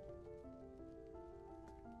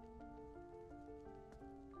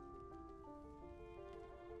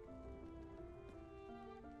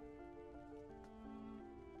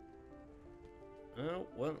 Oh,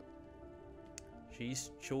 well.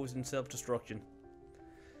 She's chosen self-destruction.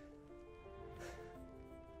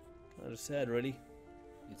 Kind of sad, really.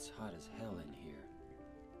 It's hot as hell in here.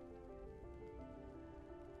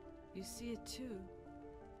 You see it too.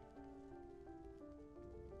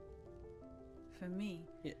 For me,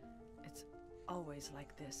 Yeah. it's always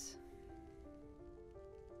like this.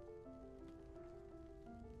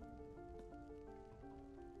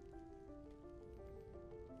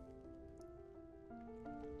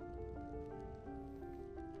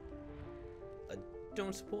 I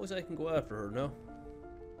don't suppose I can go after her, no?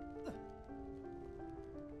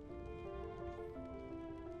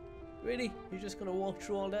 Really? You're just gonna walk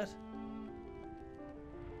through all that?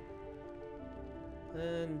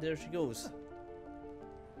 And there she goes.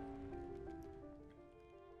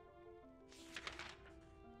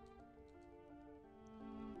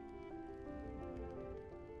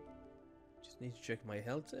 Just need to check my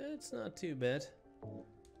health. It's not too bad.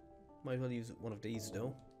 Might well use one of these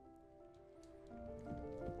though.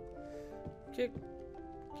 Okay.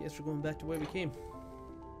 Guess we're going back to where we came.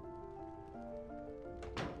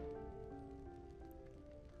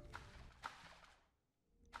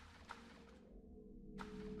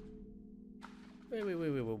 Wait,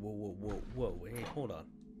 whoa, hey, hold on.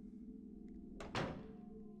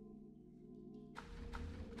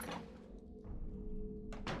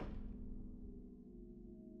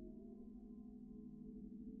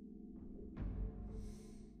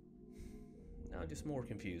 Now I'm just more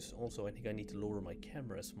confused. Also, I think I need to lower my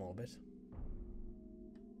camera a small bit.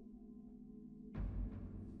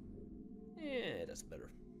 Yeah, that's better.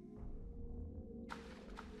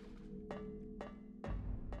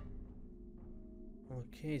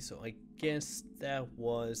 Okay, so I guess that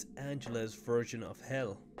was Angela's version of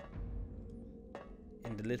hell.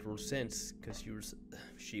 In the literal sense, because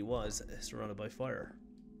she was surrounded by fire.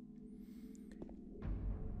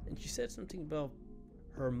 And she said something about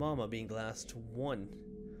her mama being glassed one.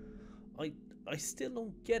 I still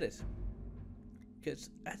don't get it.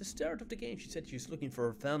 Because at the start of the game she said she was looking for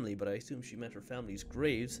her family, but I assume she meant her family's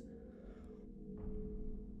graves.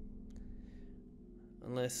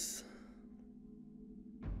 Unless...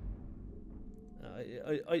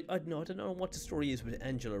 I don't know what the story is with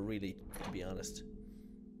Angela, really, to be honest.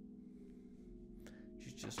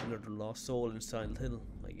 She's just another lost soul in Silent Hill,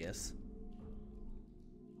 I guess.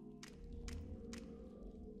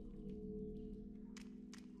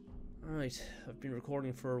 Alright, I've been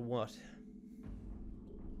recording for what?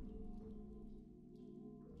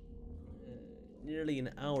 Nearly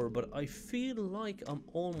an hour, but I feel like I'm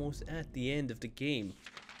almost at the end of the game.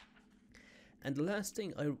 And the last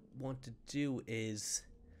thing I want to do is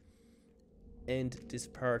end this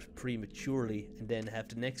part prematurely and then have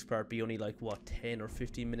the next part be only like, what, 10 or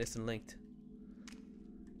 15 minutes in length.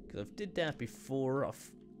 Because I've did that before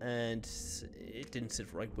and it didn't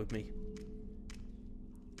sit right with me.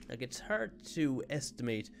 Like, it's hard to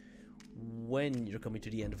estimate when you're coming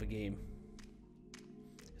to the end of a game.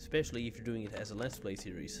 Especially if you're doing it as a Let's Play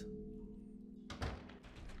series.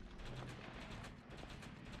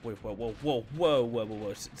 Wait, whoa.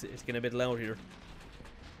 It's getting a bit loud here.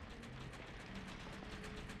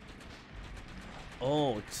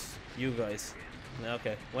 Oh, it's you guys.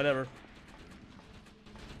 Okay, whatever.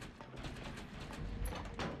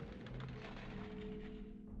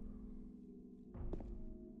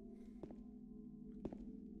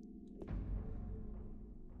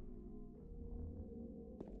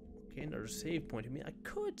 Okay, another save point. I mean, I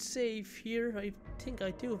could save here. I think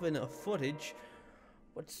I do have enough footage.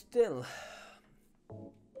 But still,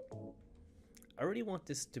 I really want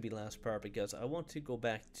this to be the last part because I want to go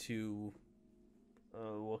back to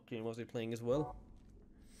what game was I playing as well?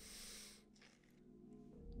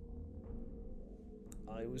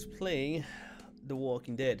 I was playing The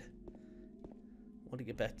Walking Dead. I want to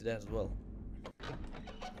get back to that as well.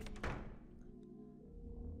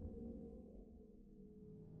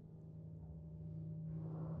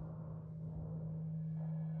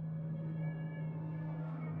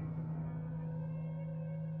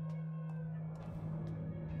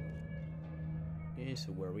 Okay,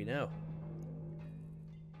 so where are we now?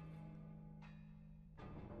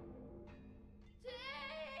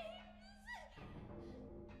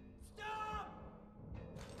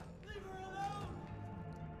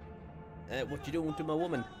 What you doing to my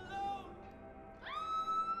woman?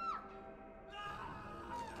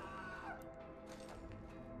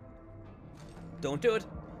 Don't do it.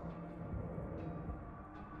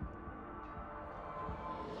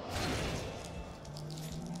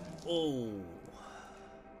 Oh.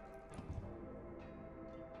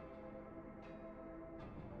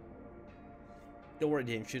 Don't worry,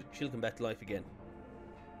 Dame. She'll come back to life again.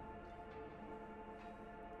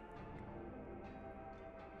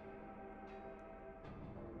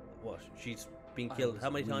 What? She's been killed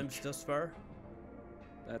how many times thus far?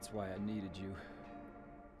 That's why I needed you.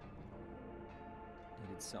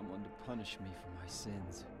 Needed someone to punish me for my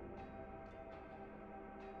sins.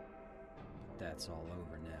 But that's all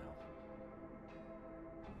over now.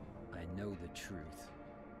 I know the truth.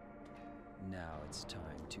 Now it's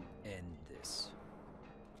time to end this.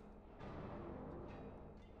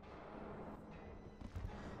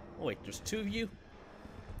 Oh wait, there's two of you?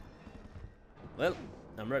 Well,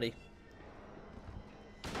 I'm ready.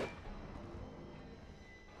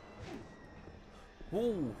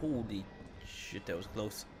 Oh, holy shit, that was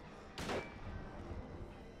close.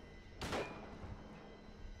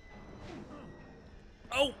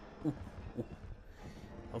 Oh! Ooh, ooh.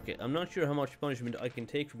 Okay, I'm not sure how much punishment I can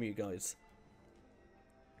take from you guys.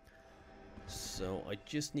 So, I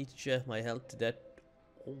just need to check my health to that.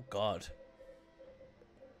 Oh god.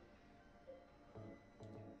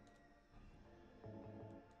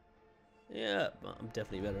 Yeah, I'm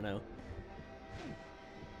definitely better now.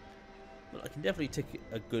 Well, I can definitely take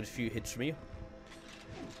a good few hits from you.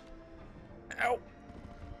 Ow!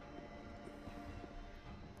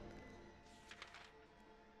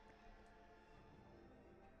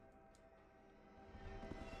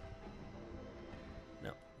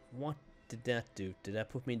 Now, what did that do? Did that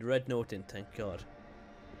put me in the red note in? Thank God.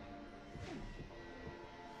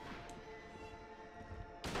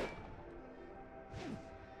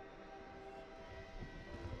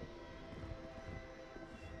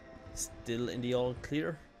 Still in the all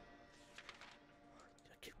clear.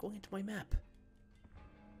 I keep going into my map.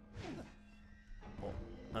 Oh,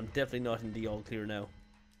 I'm definitely not in the all clear now.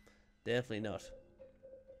 Definitely not.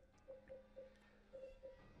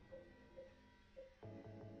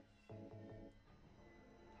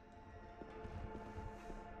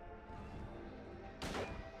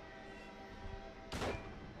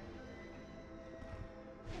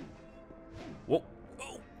 Whoa!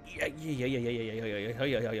 Oh! Yeah.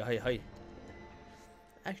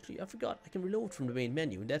 Actually, I forgot. I can reload from the main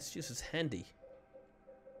menu, and that's just as handy.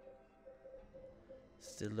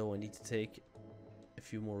 Still though, I need to take a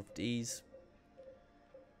few more of these.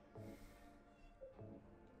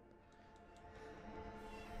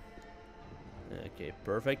 Okay,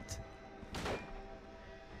 perfect.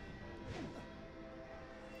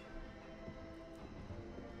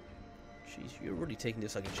 Jeez, you're really taking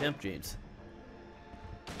this like a champ, James.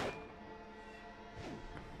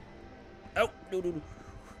 Oh, no.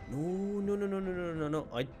 No.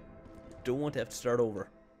 I don't want to have to start over.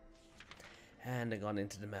 And I gone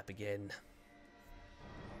into the map again.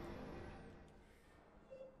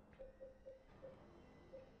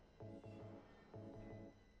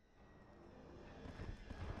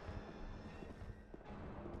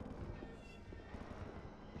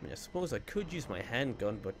 I mean, I suppose I could use my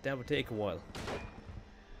handgun, but that would take a while.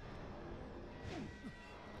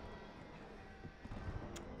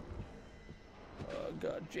 Oh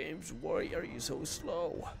God, James, why are you so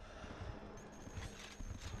slow?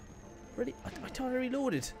 Really? I thought I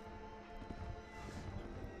reloaded.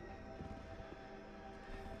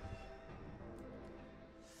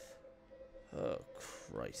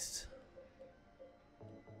 Christ.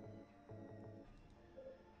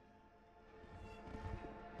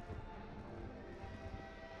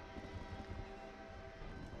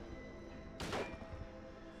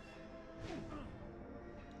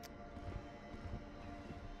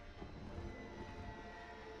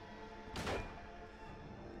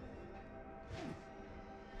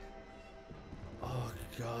 Oh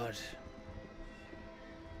God.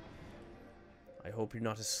 I hope you're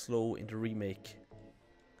not as slow in the remake.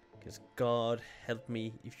 Because God help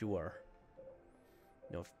me if you are.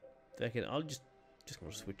 No, I'll just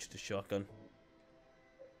gonna switch to shotgun.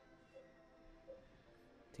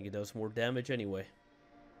 Think it does more damage anyway.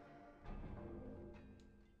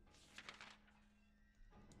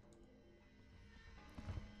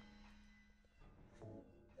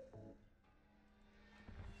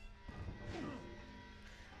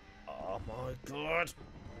 Oh my God.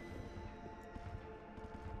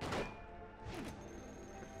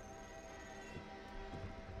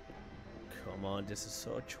 Come on, this is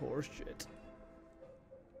such horseshit.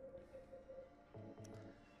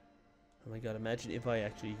 Oh my God, imagine if I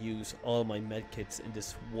actually use all my medkits in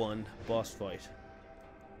this one boss fight.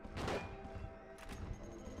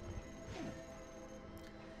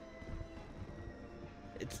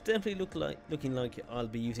 It's definitely looking like I'll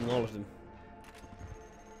be using all of them.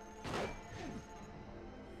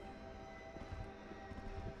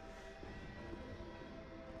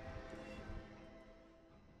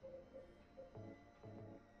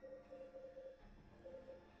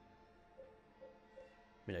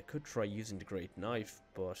 I mean, I could try using the great knife,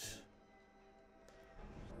 but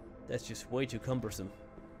that's just way too cumbersome.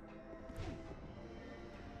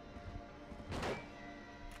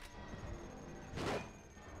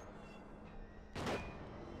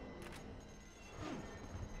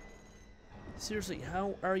 Seriously,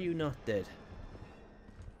 how are you not dead?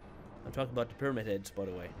 I'm talking about the pyramid heads, by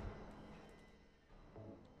the way.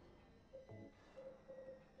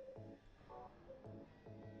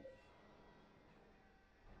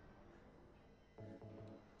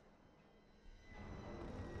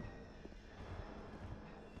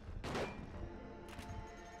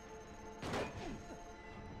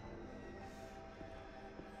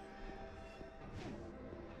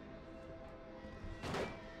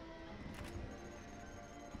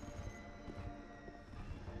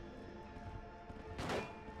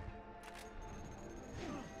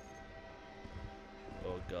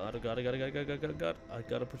 God, I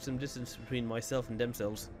gotta put some distance between myself and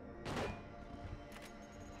themselves.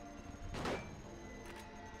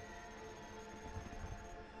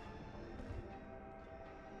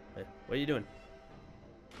 Hey, what are you doing?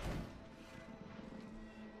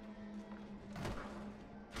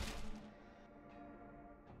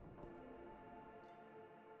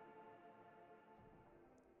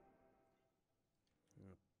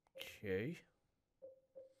 Okay.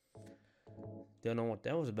 Don't know what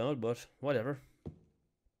that was about, but whatever.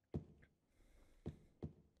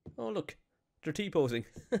 Oh look, they're T-posing.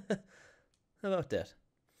 How about that?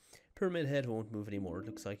 Pyramid head won't move anymore. It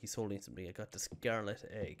looks like he's holding something. I got the scarlet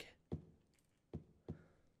egg.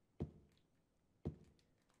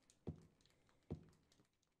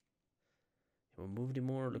 He won't move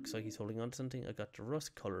anymore. Looks like he's holding on to something. I got the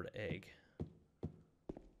rust-colored egg.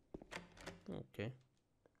 Okay.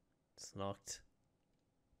 It's locked.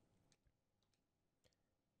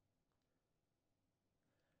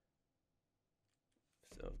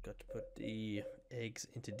 So I've got to put the eggs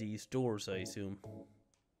into these doors, I assume.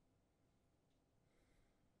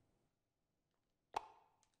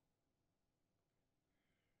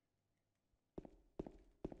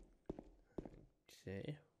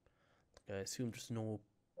 Okay. I assume there's no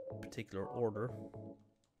particular order.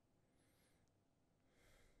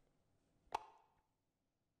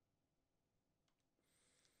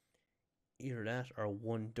 Either that or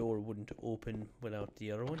one door wouldn't open without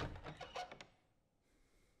the other one.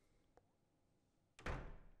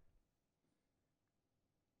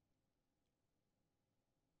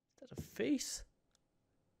 Is that a face?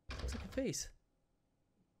 Looks like a face.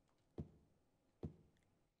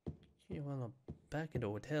 Okay, well, I'm back in the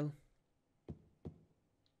hotel.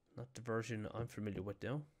 Not the version I'm familiar with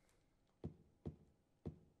now.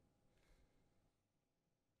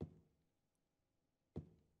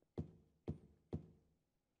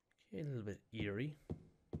 Okay, a little bit eerie.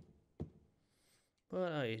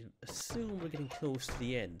 But I assume we're getting close to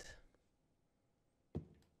the end.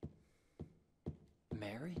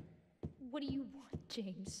 Mary? What do you want,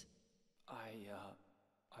 James? I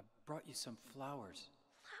brought you some flowers.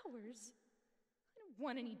 Flowers? I don't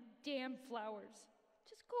want any damn flowers.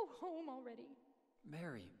 Just go home already.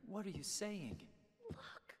 Mary, what are you saying?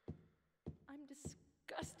 Look, I'm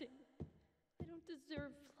disgusting. I don't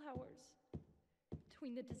deserve flowers.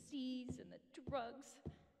 Between the disease and the drugs,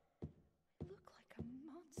 I look like a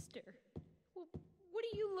monster. Well, what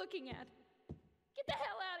are you looking at? Get the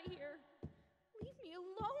hell out of here! Leave me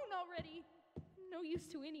alone already! No use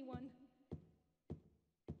to anyone.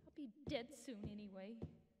 I'll be dead soon anyway.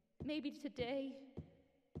 Maybe today,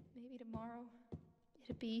 maybe tomorrow.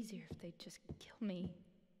 It'd be easier if they'd just kill me.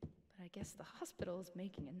 But I guess the hospital is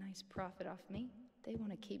making a nice profit off me. They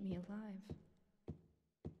want to keep me alive.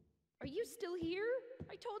 Are you still here?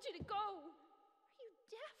 I told you to go. Are you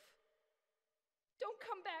deaf? Don't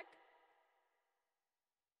come back.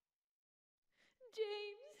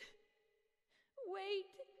 James,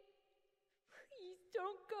 wait. Please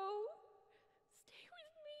don't go. Stay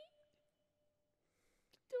with me.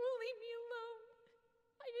 Don't leave me alone.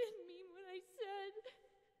 I didn't mean what I said.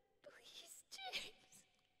 Please,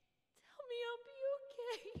 James. Tell me I'll be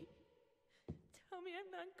okay. Tell me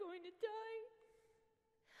I'm not going to die.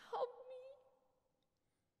 Help me.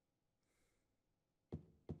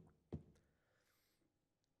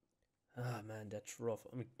 Ah, man, that's rough.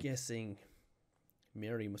 I'm guessing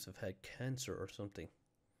Mary must have had cancer or something.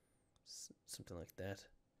 Something like that.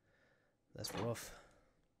 That's rough.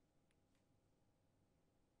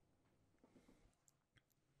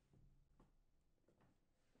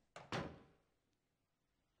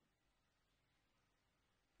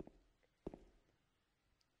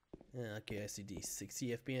 Yeah, okay, I see the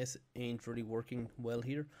 60 FPS ain't really working well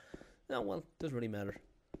here. Oh, well, doesn't really matter.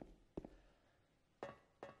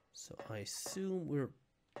 So I assume we're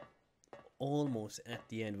almost at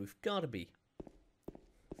the end. We've got to be.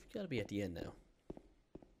 We've got to be at the end now.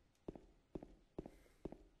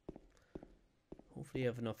 Hopefully I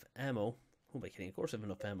have enough ammo. Who am I kidding? Of course I have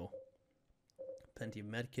enough ammo. Plenty of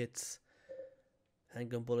medkits,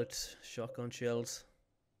 handgun bullets, shotgun shells.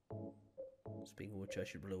 Speaking of which, I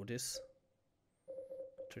should reload this.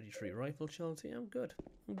 33 rifle shells. Yeah, I'm good.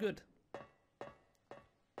 I'm good.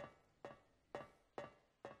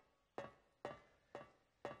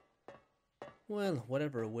 Well,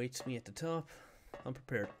 whatever awaits me at the top, I'm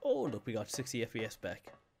prepared. Oh, look, we got 60 FPS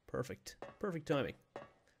back. Perfect. Perfect timing.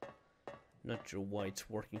 Not sure why it's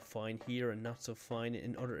working fine here and not so fine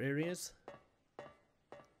in other areas.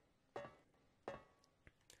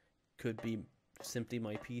 Could be simply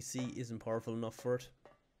my PC isn't powerful enough for it.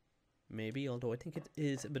 Maybe, although I think it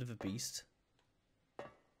is a bit of a beast.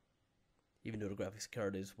 Even though the graphics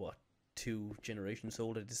card is, what, 2 generations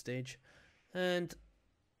old at this stage. And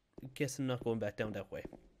I guess I'm not going back down that way.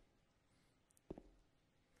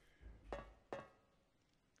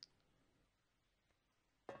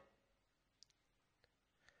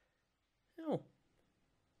 Oh.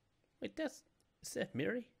 Wait, is that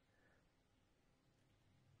Mary?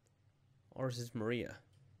 Or is this Maria?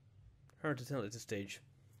 Hard to tell at this stage.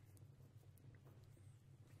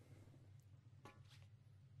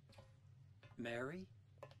 Mary?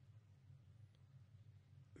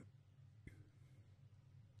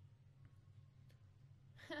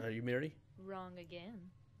 Are you Mary? Wrong again.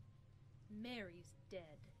 Mary's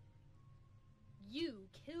dead. You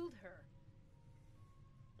killed her.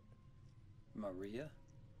 Maria?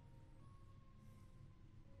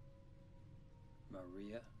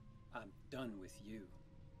 Maria, I'm done with you.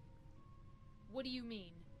 What do you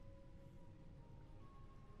mean?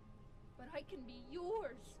 But I can be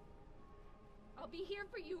yours. I'll be here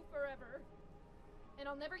for you forever. And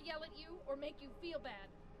I'll never yell at you or make you feel bad.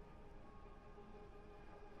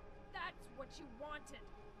 That's what you wanted.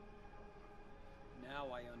 Now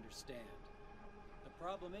I understand. The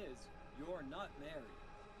problem is, you're not Mary.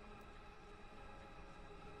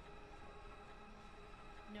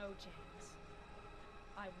 No, James.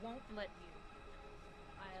 I won't let you.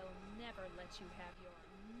 I'll never let you have your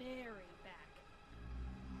Mary back.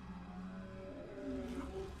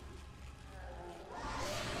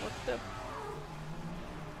 What the?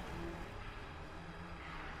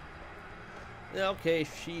 Okay,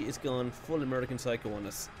 she is gone full American Psycho on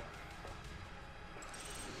us.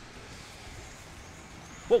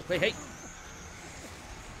 Whoa, hey, hey!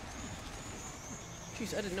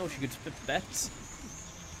 Jeez, I didn't know she could spit bats.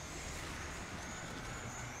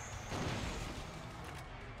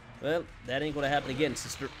 Well, that ain't gonna happen again,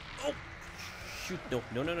 sister. Oh! Shoot, no,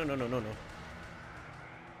 no, no, no, no, no, no, no.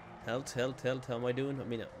 Health, how am I doing? I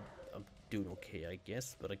mean, I'm doing okay, I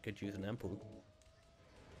guess, but I could use an ampoule.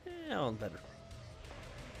 Yeah, I'm better.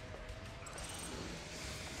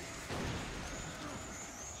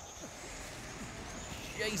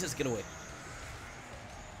 Jesus, get away.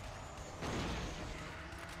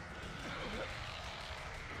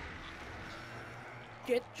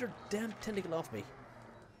 Get your damn tentacle off me.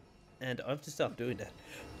 And I have to stop doing that.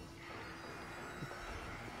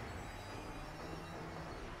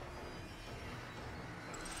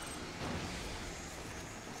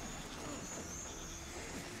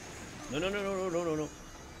 No, no, no, no, no, no, no, no. Okay,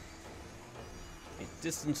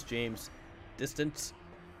 distance, James. Distance.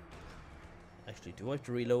 Actually, do I have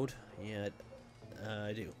to reload? Yeah,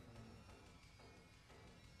 I do.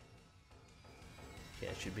 Okay,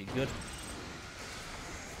 that should be good.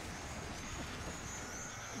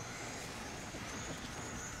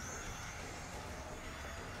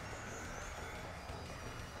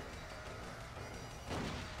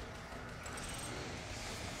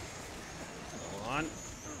 Go on.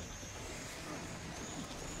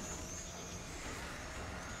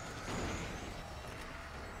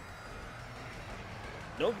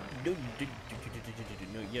 Nope.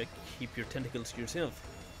 No, yeah, keep your tentacles to yourself.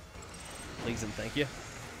 Please and thank you.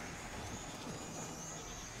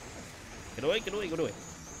 Get away, get away, get away.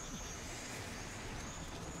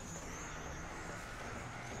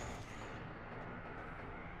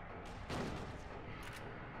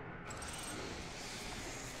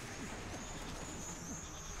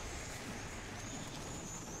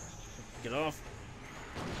 Get off.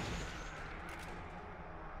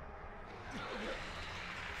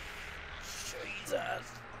 Jesus.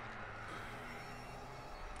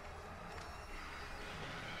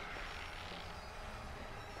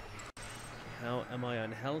 How am I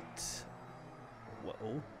on health?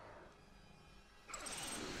 Whoa.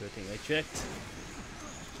 Good thing I checked.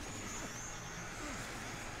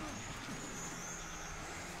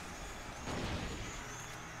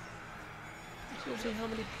 Seriously, how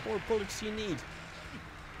many more bullets do you need?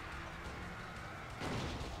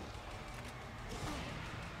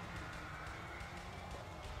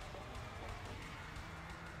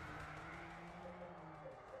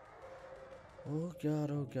 Oh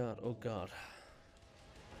god, oh god, oh god.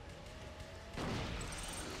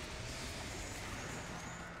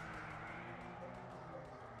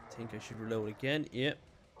 Think I should reload again. Yep.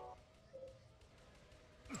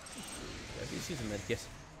 Did I just use a medkit?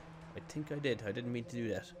 I think I did. I didn't mean to do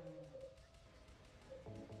that.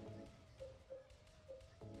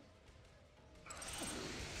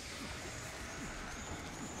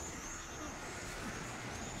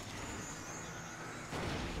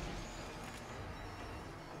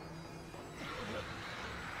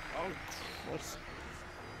 Oh, what?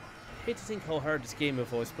 I hate to think how hard this game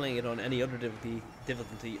if I was playing it on any other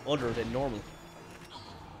difficulty other than normal.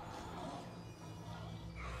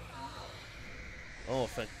 Oh,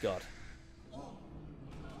 thank God.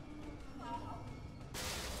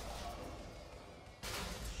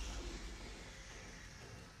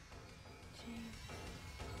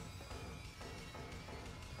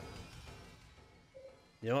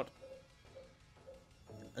 You know what?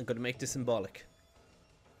 I'm gonna make this symbolic.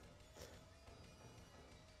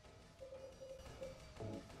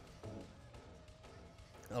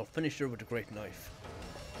 I'll finish her with a great knife.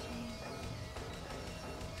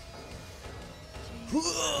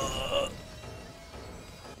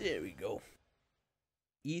 There we go.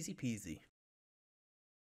 Easy peasy.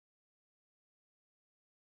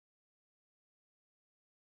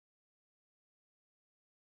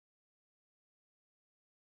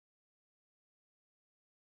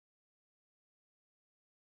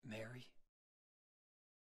 Mary?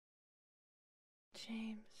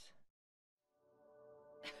 James.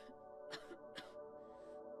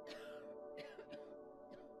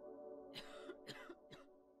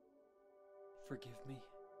 Forgive me.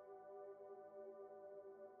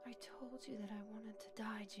 I told you that I wanted to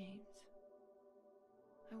die, James.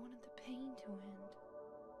 I wanted the pain to end.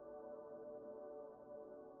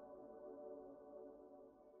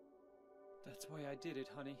 That's why I did it,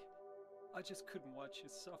 honey. I just couldn't watch you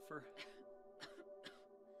suffer.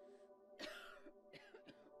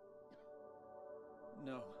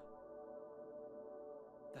 No.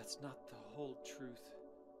 That's not the whole truth.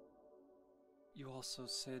 You also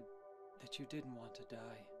said that you didn't want to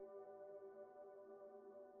die.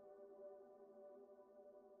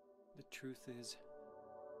 The truth is,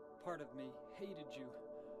 part of me hated you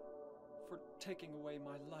for taking away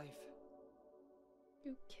my life.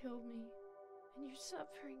 You killed me, and you're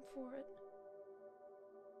suffering for it.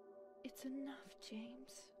 It's enough,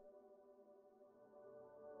 James.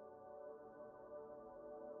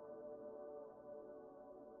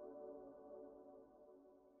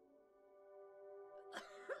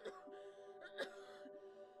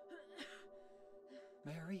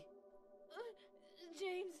 Mary?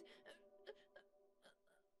 James,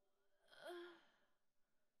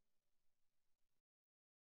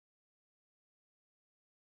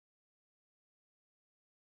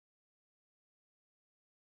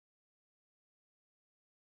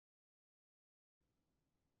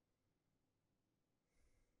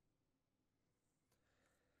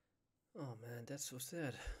 Oh man, that's so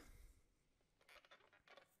sad.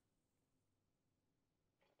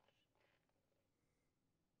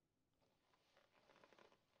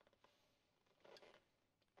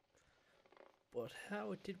 But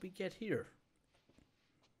how did we get here?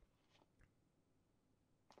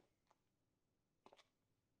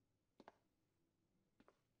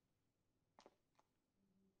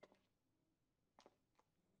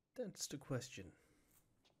 That's the question.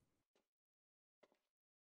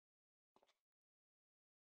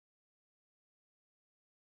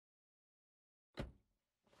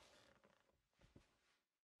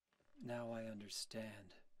 Now I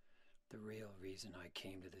understand the real reason I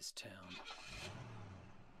came to this town.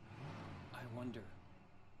 I wonder,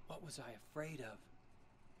 what was I afraid of?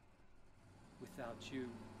 Without you,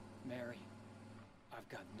 Mary, I've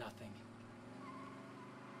got nothing.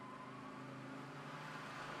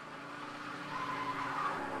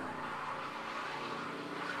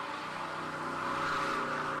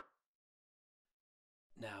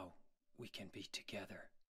 Now we can be together.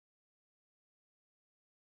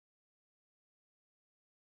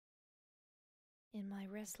 In my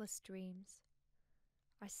restless dreams,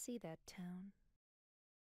 I see that town.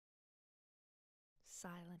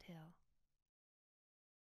 Silent Hill.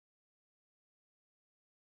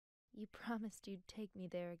 You promised you'd take me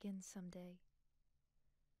there again someday,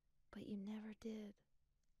 but you never did.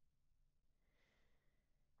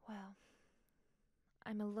 Well,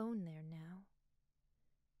 I'm alone there now,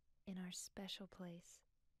 in our special place,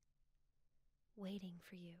 waiting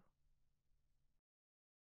for you.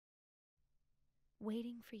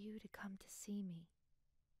 Waiting for you to come to see me.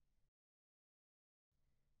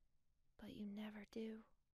 But you never do.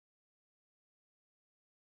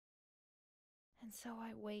 And so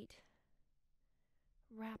I wait,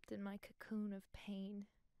 wrapped in my cocoon of pain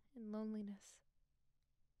and loneliness.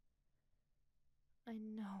 I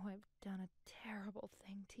know I've done a terrible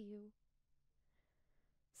thing to you.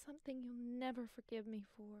 Something you'll never forgive me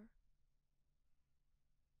for.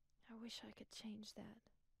 I wish I could change that.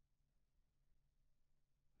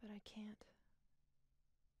 But I can't.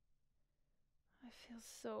 I feel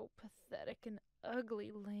so pathetic and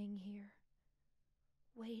ugly laying here,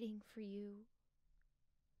 waiting for you.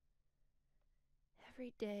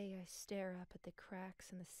 Every day I stare up at the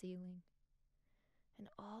cracks in the ceiling, and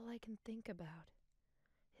all I can think about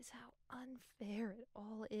is how unfair it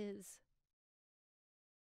all is.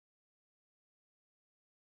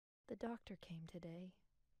 The doctor came today.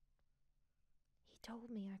 He told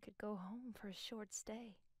me I could go home for a short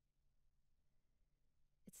stay.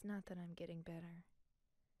 It's not that I'm getting better.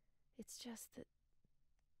 It's just that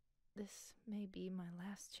this may be my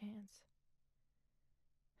last chance.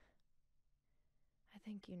 I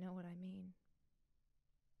think you know what I mean.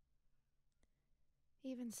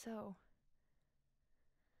 Even so,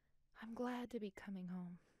 I'm glad to be coming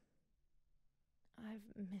home.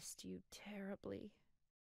 I've missed you terribly.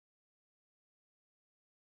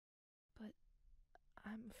 But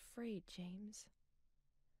I'm afraid, James.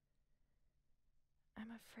 I'm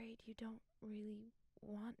afraid you don't really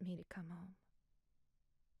want me to come home.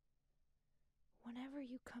 Whenever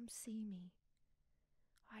you come see me,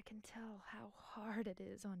 I can tell how hard it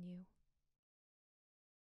is on you.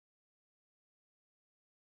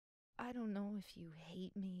 I don't know if you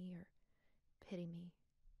hate me or pity me,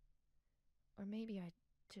 or maybe I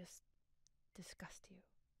just disgust you.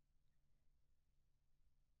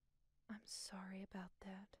 I'm sorry about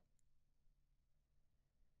that.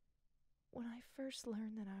 When I first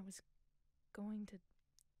learned that I was going to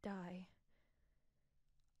die,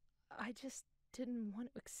 I just didn't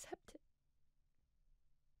want to accept it.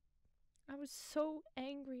 I was so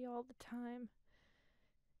angry all the time,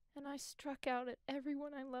 and I struck out at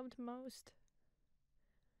everyone I loved most.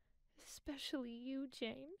 Especially you,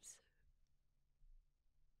 James.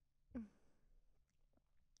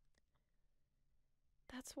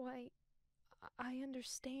 That's why I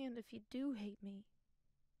understand if you do hate me.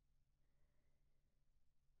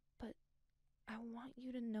 But I want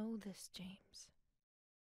you to know this, James.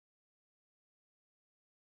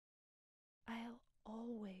 I'll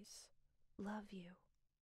always love you.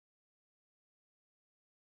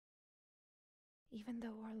 Even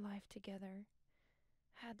though our life together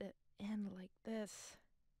had to end like this,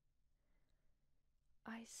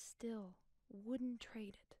 I still wouldn't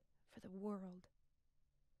trade it for the world.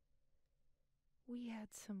 We had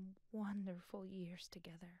some wonderful years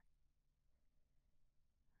together.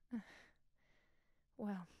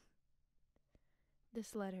 Well,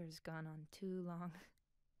 this letter has gone on too long,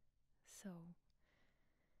 so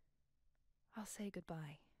I'll say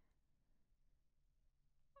goodbye.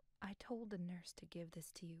 I told the nurse to give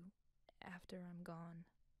this to you after I'm gone.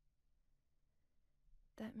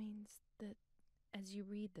 That means that as you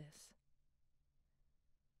read this,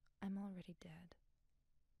 I'm already dead.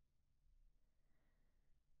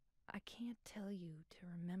 I can't tell you to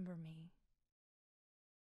remember me,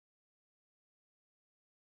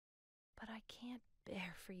 but I can't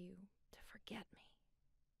bear for you to forget me.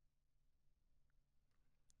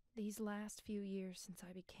 These last few years since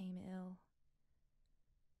I became ill,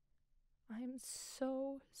 I'm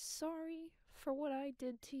so sorry for what I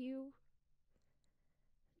did to you,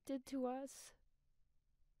 did to us.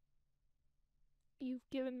 You've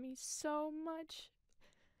given me so much,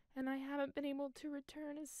 and I haven't been able to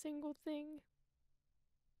return a single thing.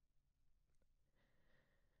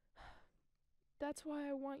 That's why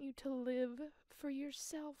I want you to live for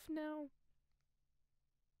yourself now.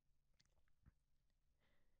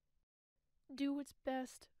 Do what's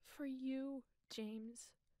best for you, James.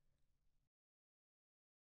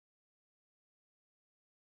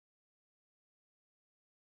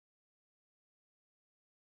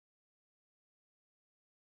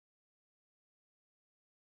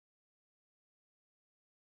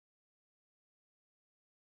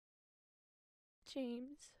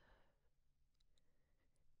 James,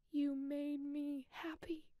 you made me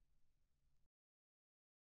happy.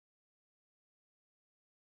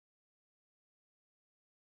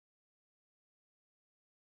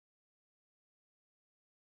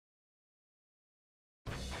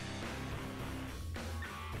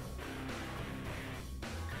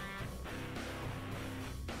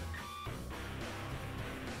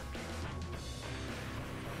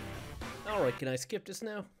 Alright, can I skip this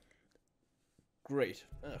now? Great.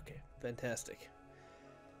 Okay, fantastic.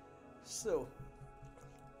 So,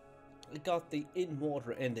 I got the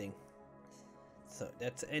in-water ending. So,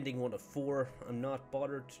 that's ending 1 of 4. I'm not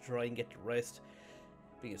bothered to try and get the rest,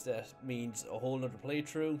 because that means a whole nother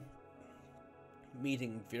playthrough,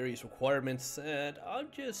 meeting various requirements, and I'm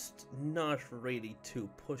just not really too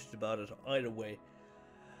pushed about it either way.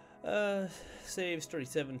 Saves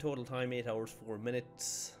 37, total time 8 hours 4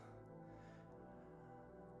 minutes.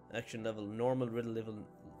 Action level normal, riddle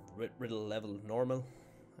level normal.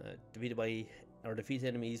 Defeat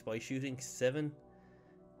enemies by shooting 7.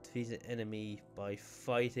 Defeat an enemy by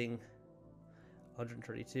fighting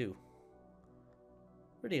 132.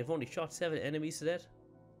 Really, I've only shot 7 enemies to that.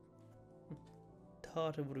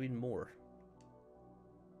 Thought it would have been more.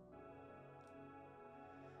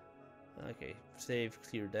 Okay, save,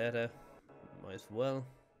 clear data. Might as well.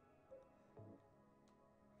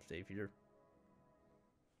 Save here.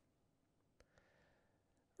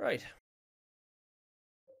 Right.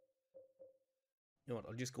 You know what,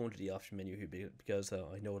 I'll just go into the option menu here because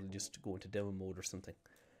I know it'll just go into demo mode or something.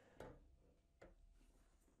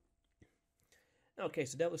 Okay,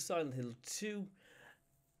 so that was Silent Hill 2.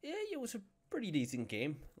 Yeah, it was a pretty decent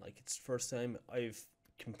game. Like, it's the first time I've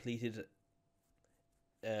completed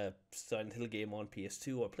a Silent Hill game on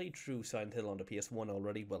PS2. I played through Silent Hill on the PS1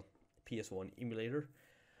 already, well, PS1 emulator.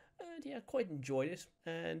 And yeah, quite enjoyed it.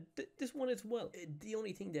 And this one as well. The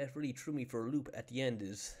only thing that really threw me for a loop at the end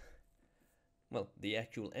is, well, the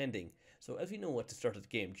actual ending. So as we know at the start of the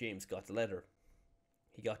game, James got the letter.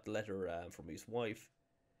 He got the letter from his wife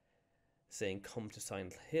saying, "Come to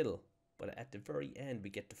Silent Hill." But at the very end,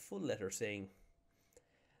 we get the full letter saying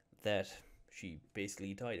that she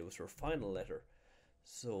basically died. It was her final letter.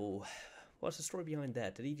 So, what's the story behind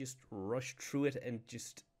that? Did he just rush through it and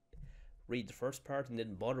just read the first part and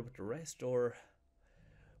didn't bother with the rest? Or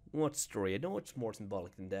what story? I know it's more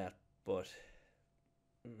symbolic than that, but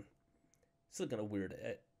still kind of weird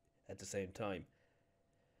at the same time.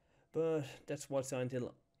 But that's what Silent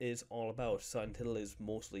Hill is all about. Silent Hill is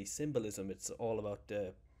mostly symbolism. It's all about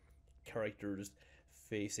the characters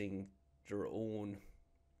facing their own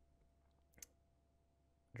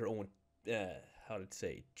how to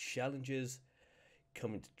say, challenges,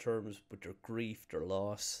 coming to terms with their grief, their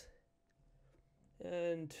loss,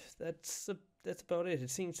 and that's about it. It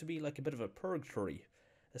seems to be like a bit of a purgatory,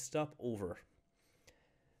 a stopover.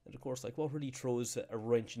 And of course, like, what really throws a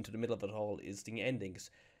wrench into the middle of it all is the endings.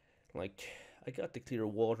 Like, I got the clear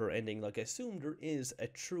water ending. Like, I assume there is a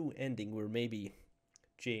true ending where maybe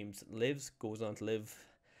James goes on to live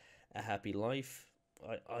a happy life.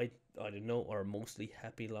 I don't know, or a mostly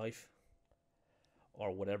happy life,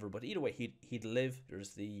 or whatever. But either way, he'd live.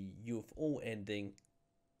 There's the UFO ending.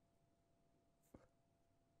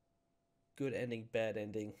 Good ending, bad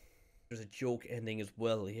ending. There's a joke ending as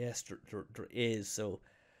well. Yes, there is. So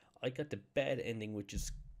I got the bad ending, which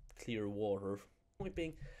is clear water. Point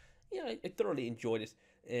being, yeah, I thoroughly enjoyed it,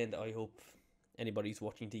 and I hope anybody who's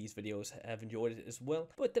watching these videos have enjoyed it as well.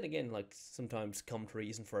 But then again, like, sometimes commentary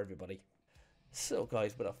isn't for everybody. So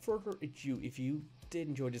guys, without further ado, if you did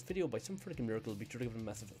enjoy this video by some freaking miracle, be sure to give it a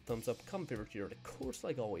massive thumbs up, comment favorite here, and of course,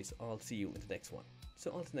 like always, I'll see you in the next one.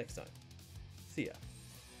 So until next time, see ya.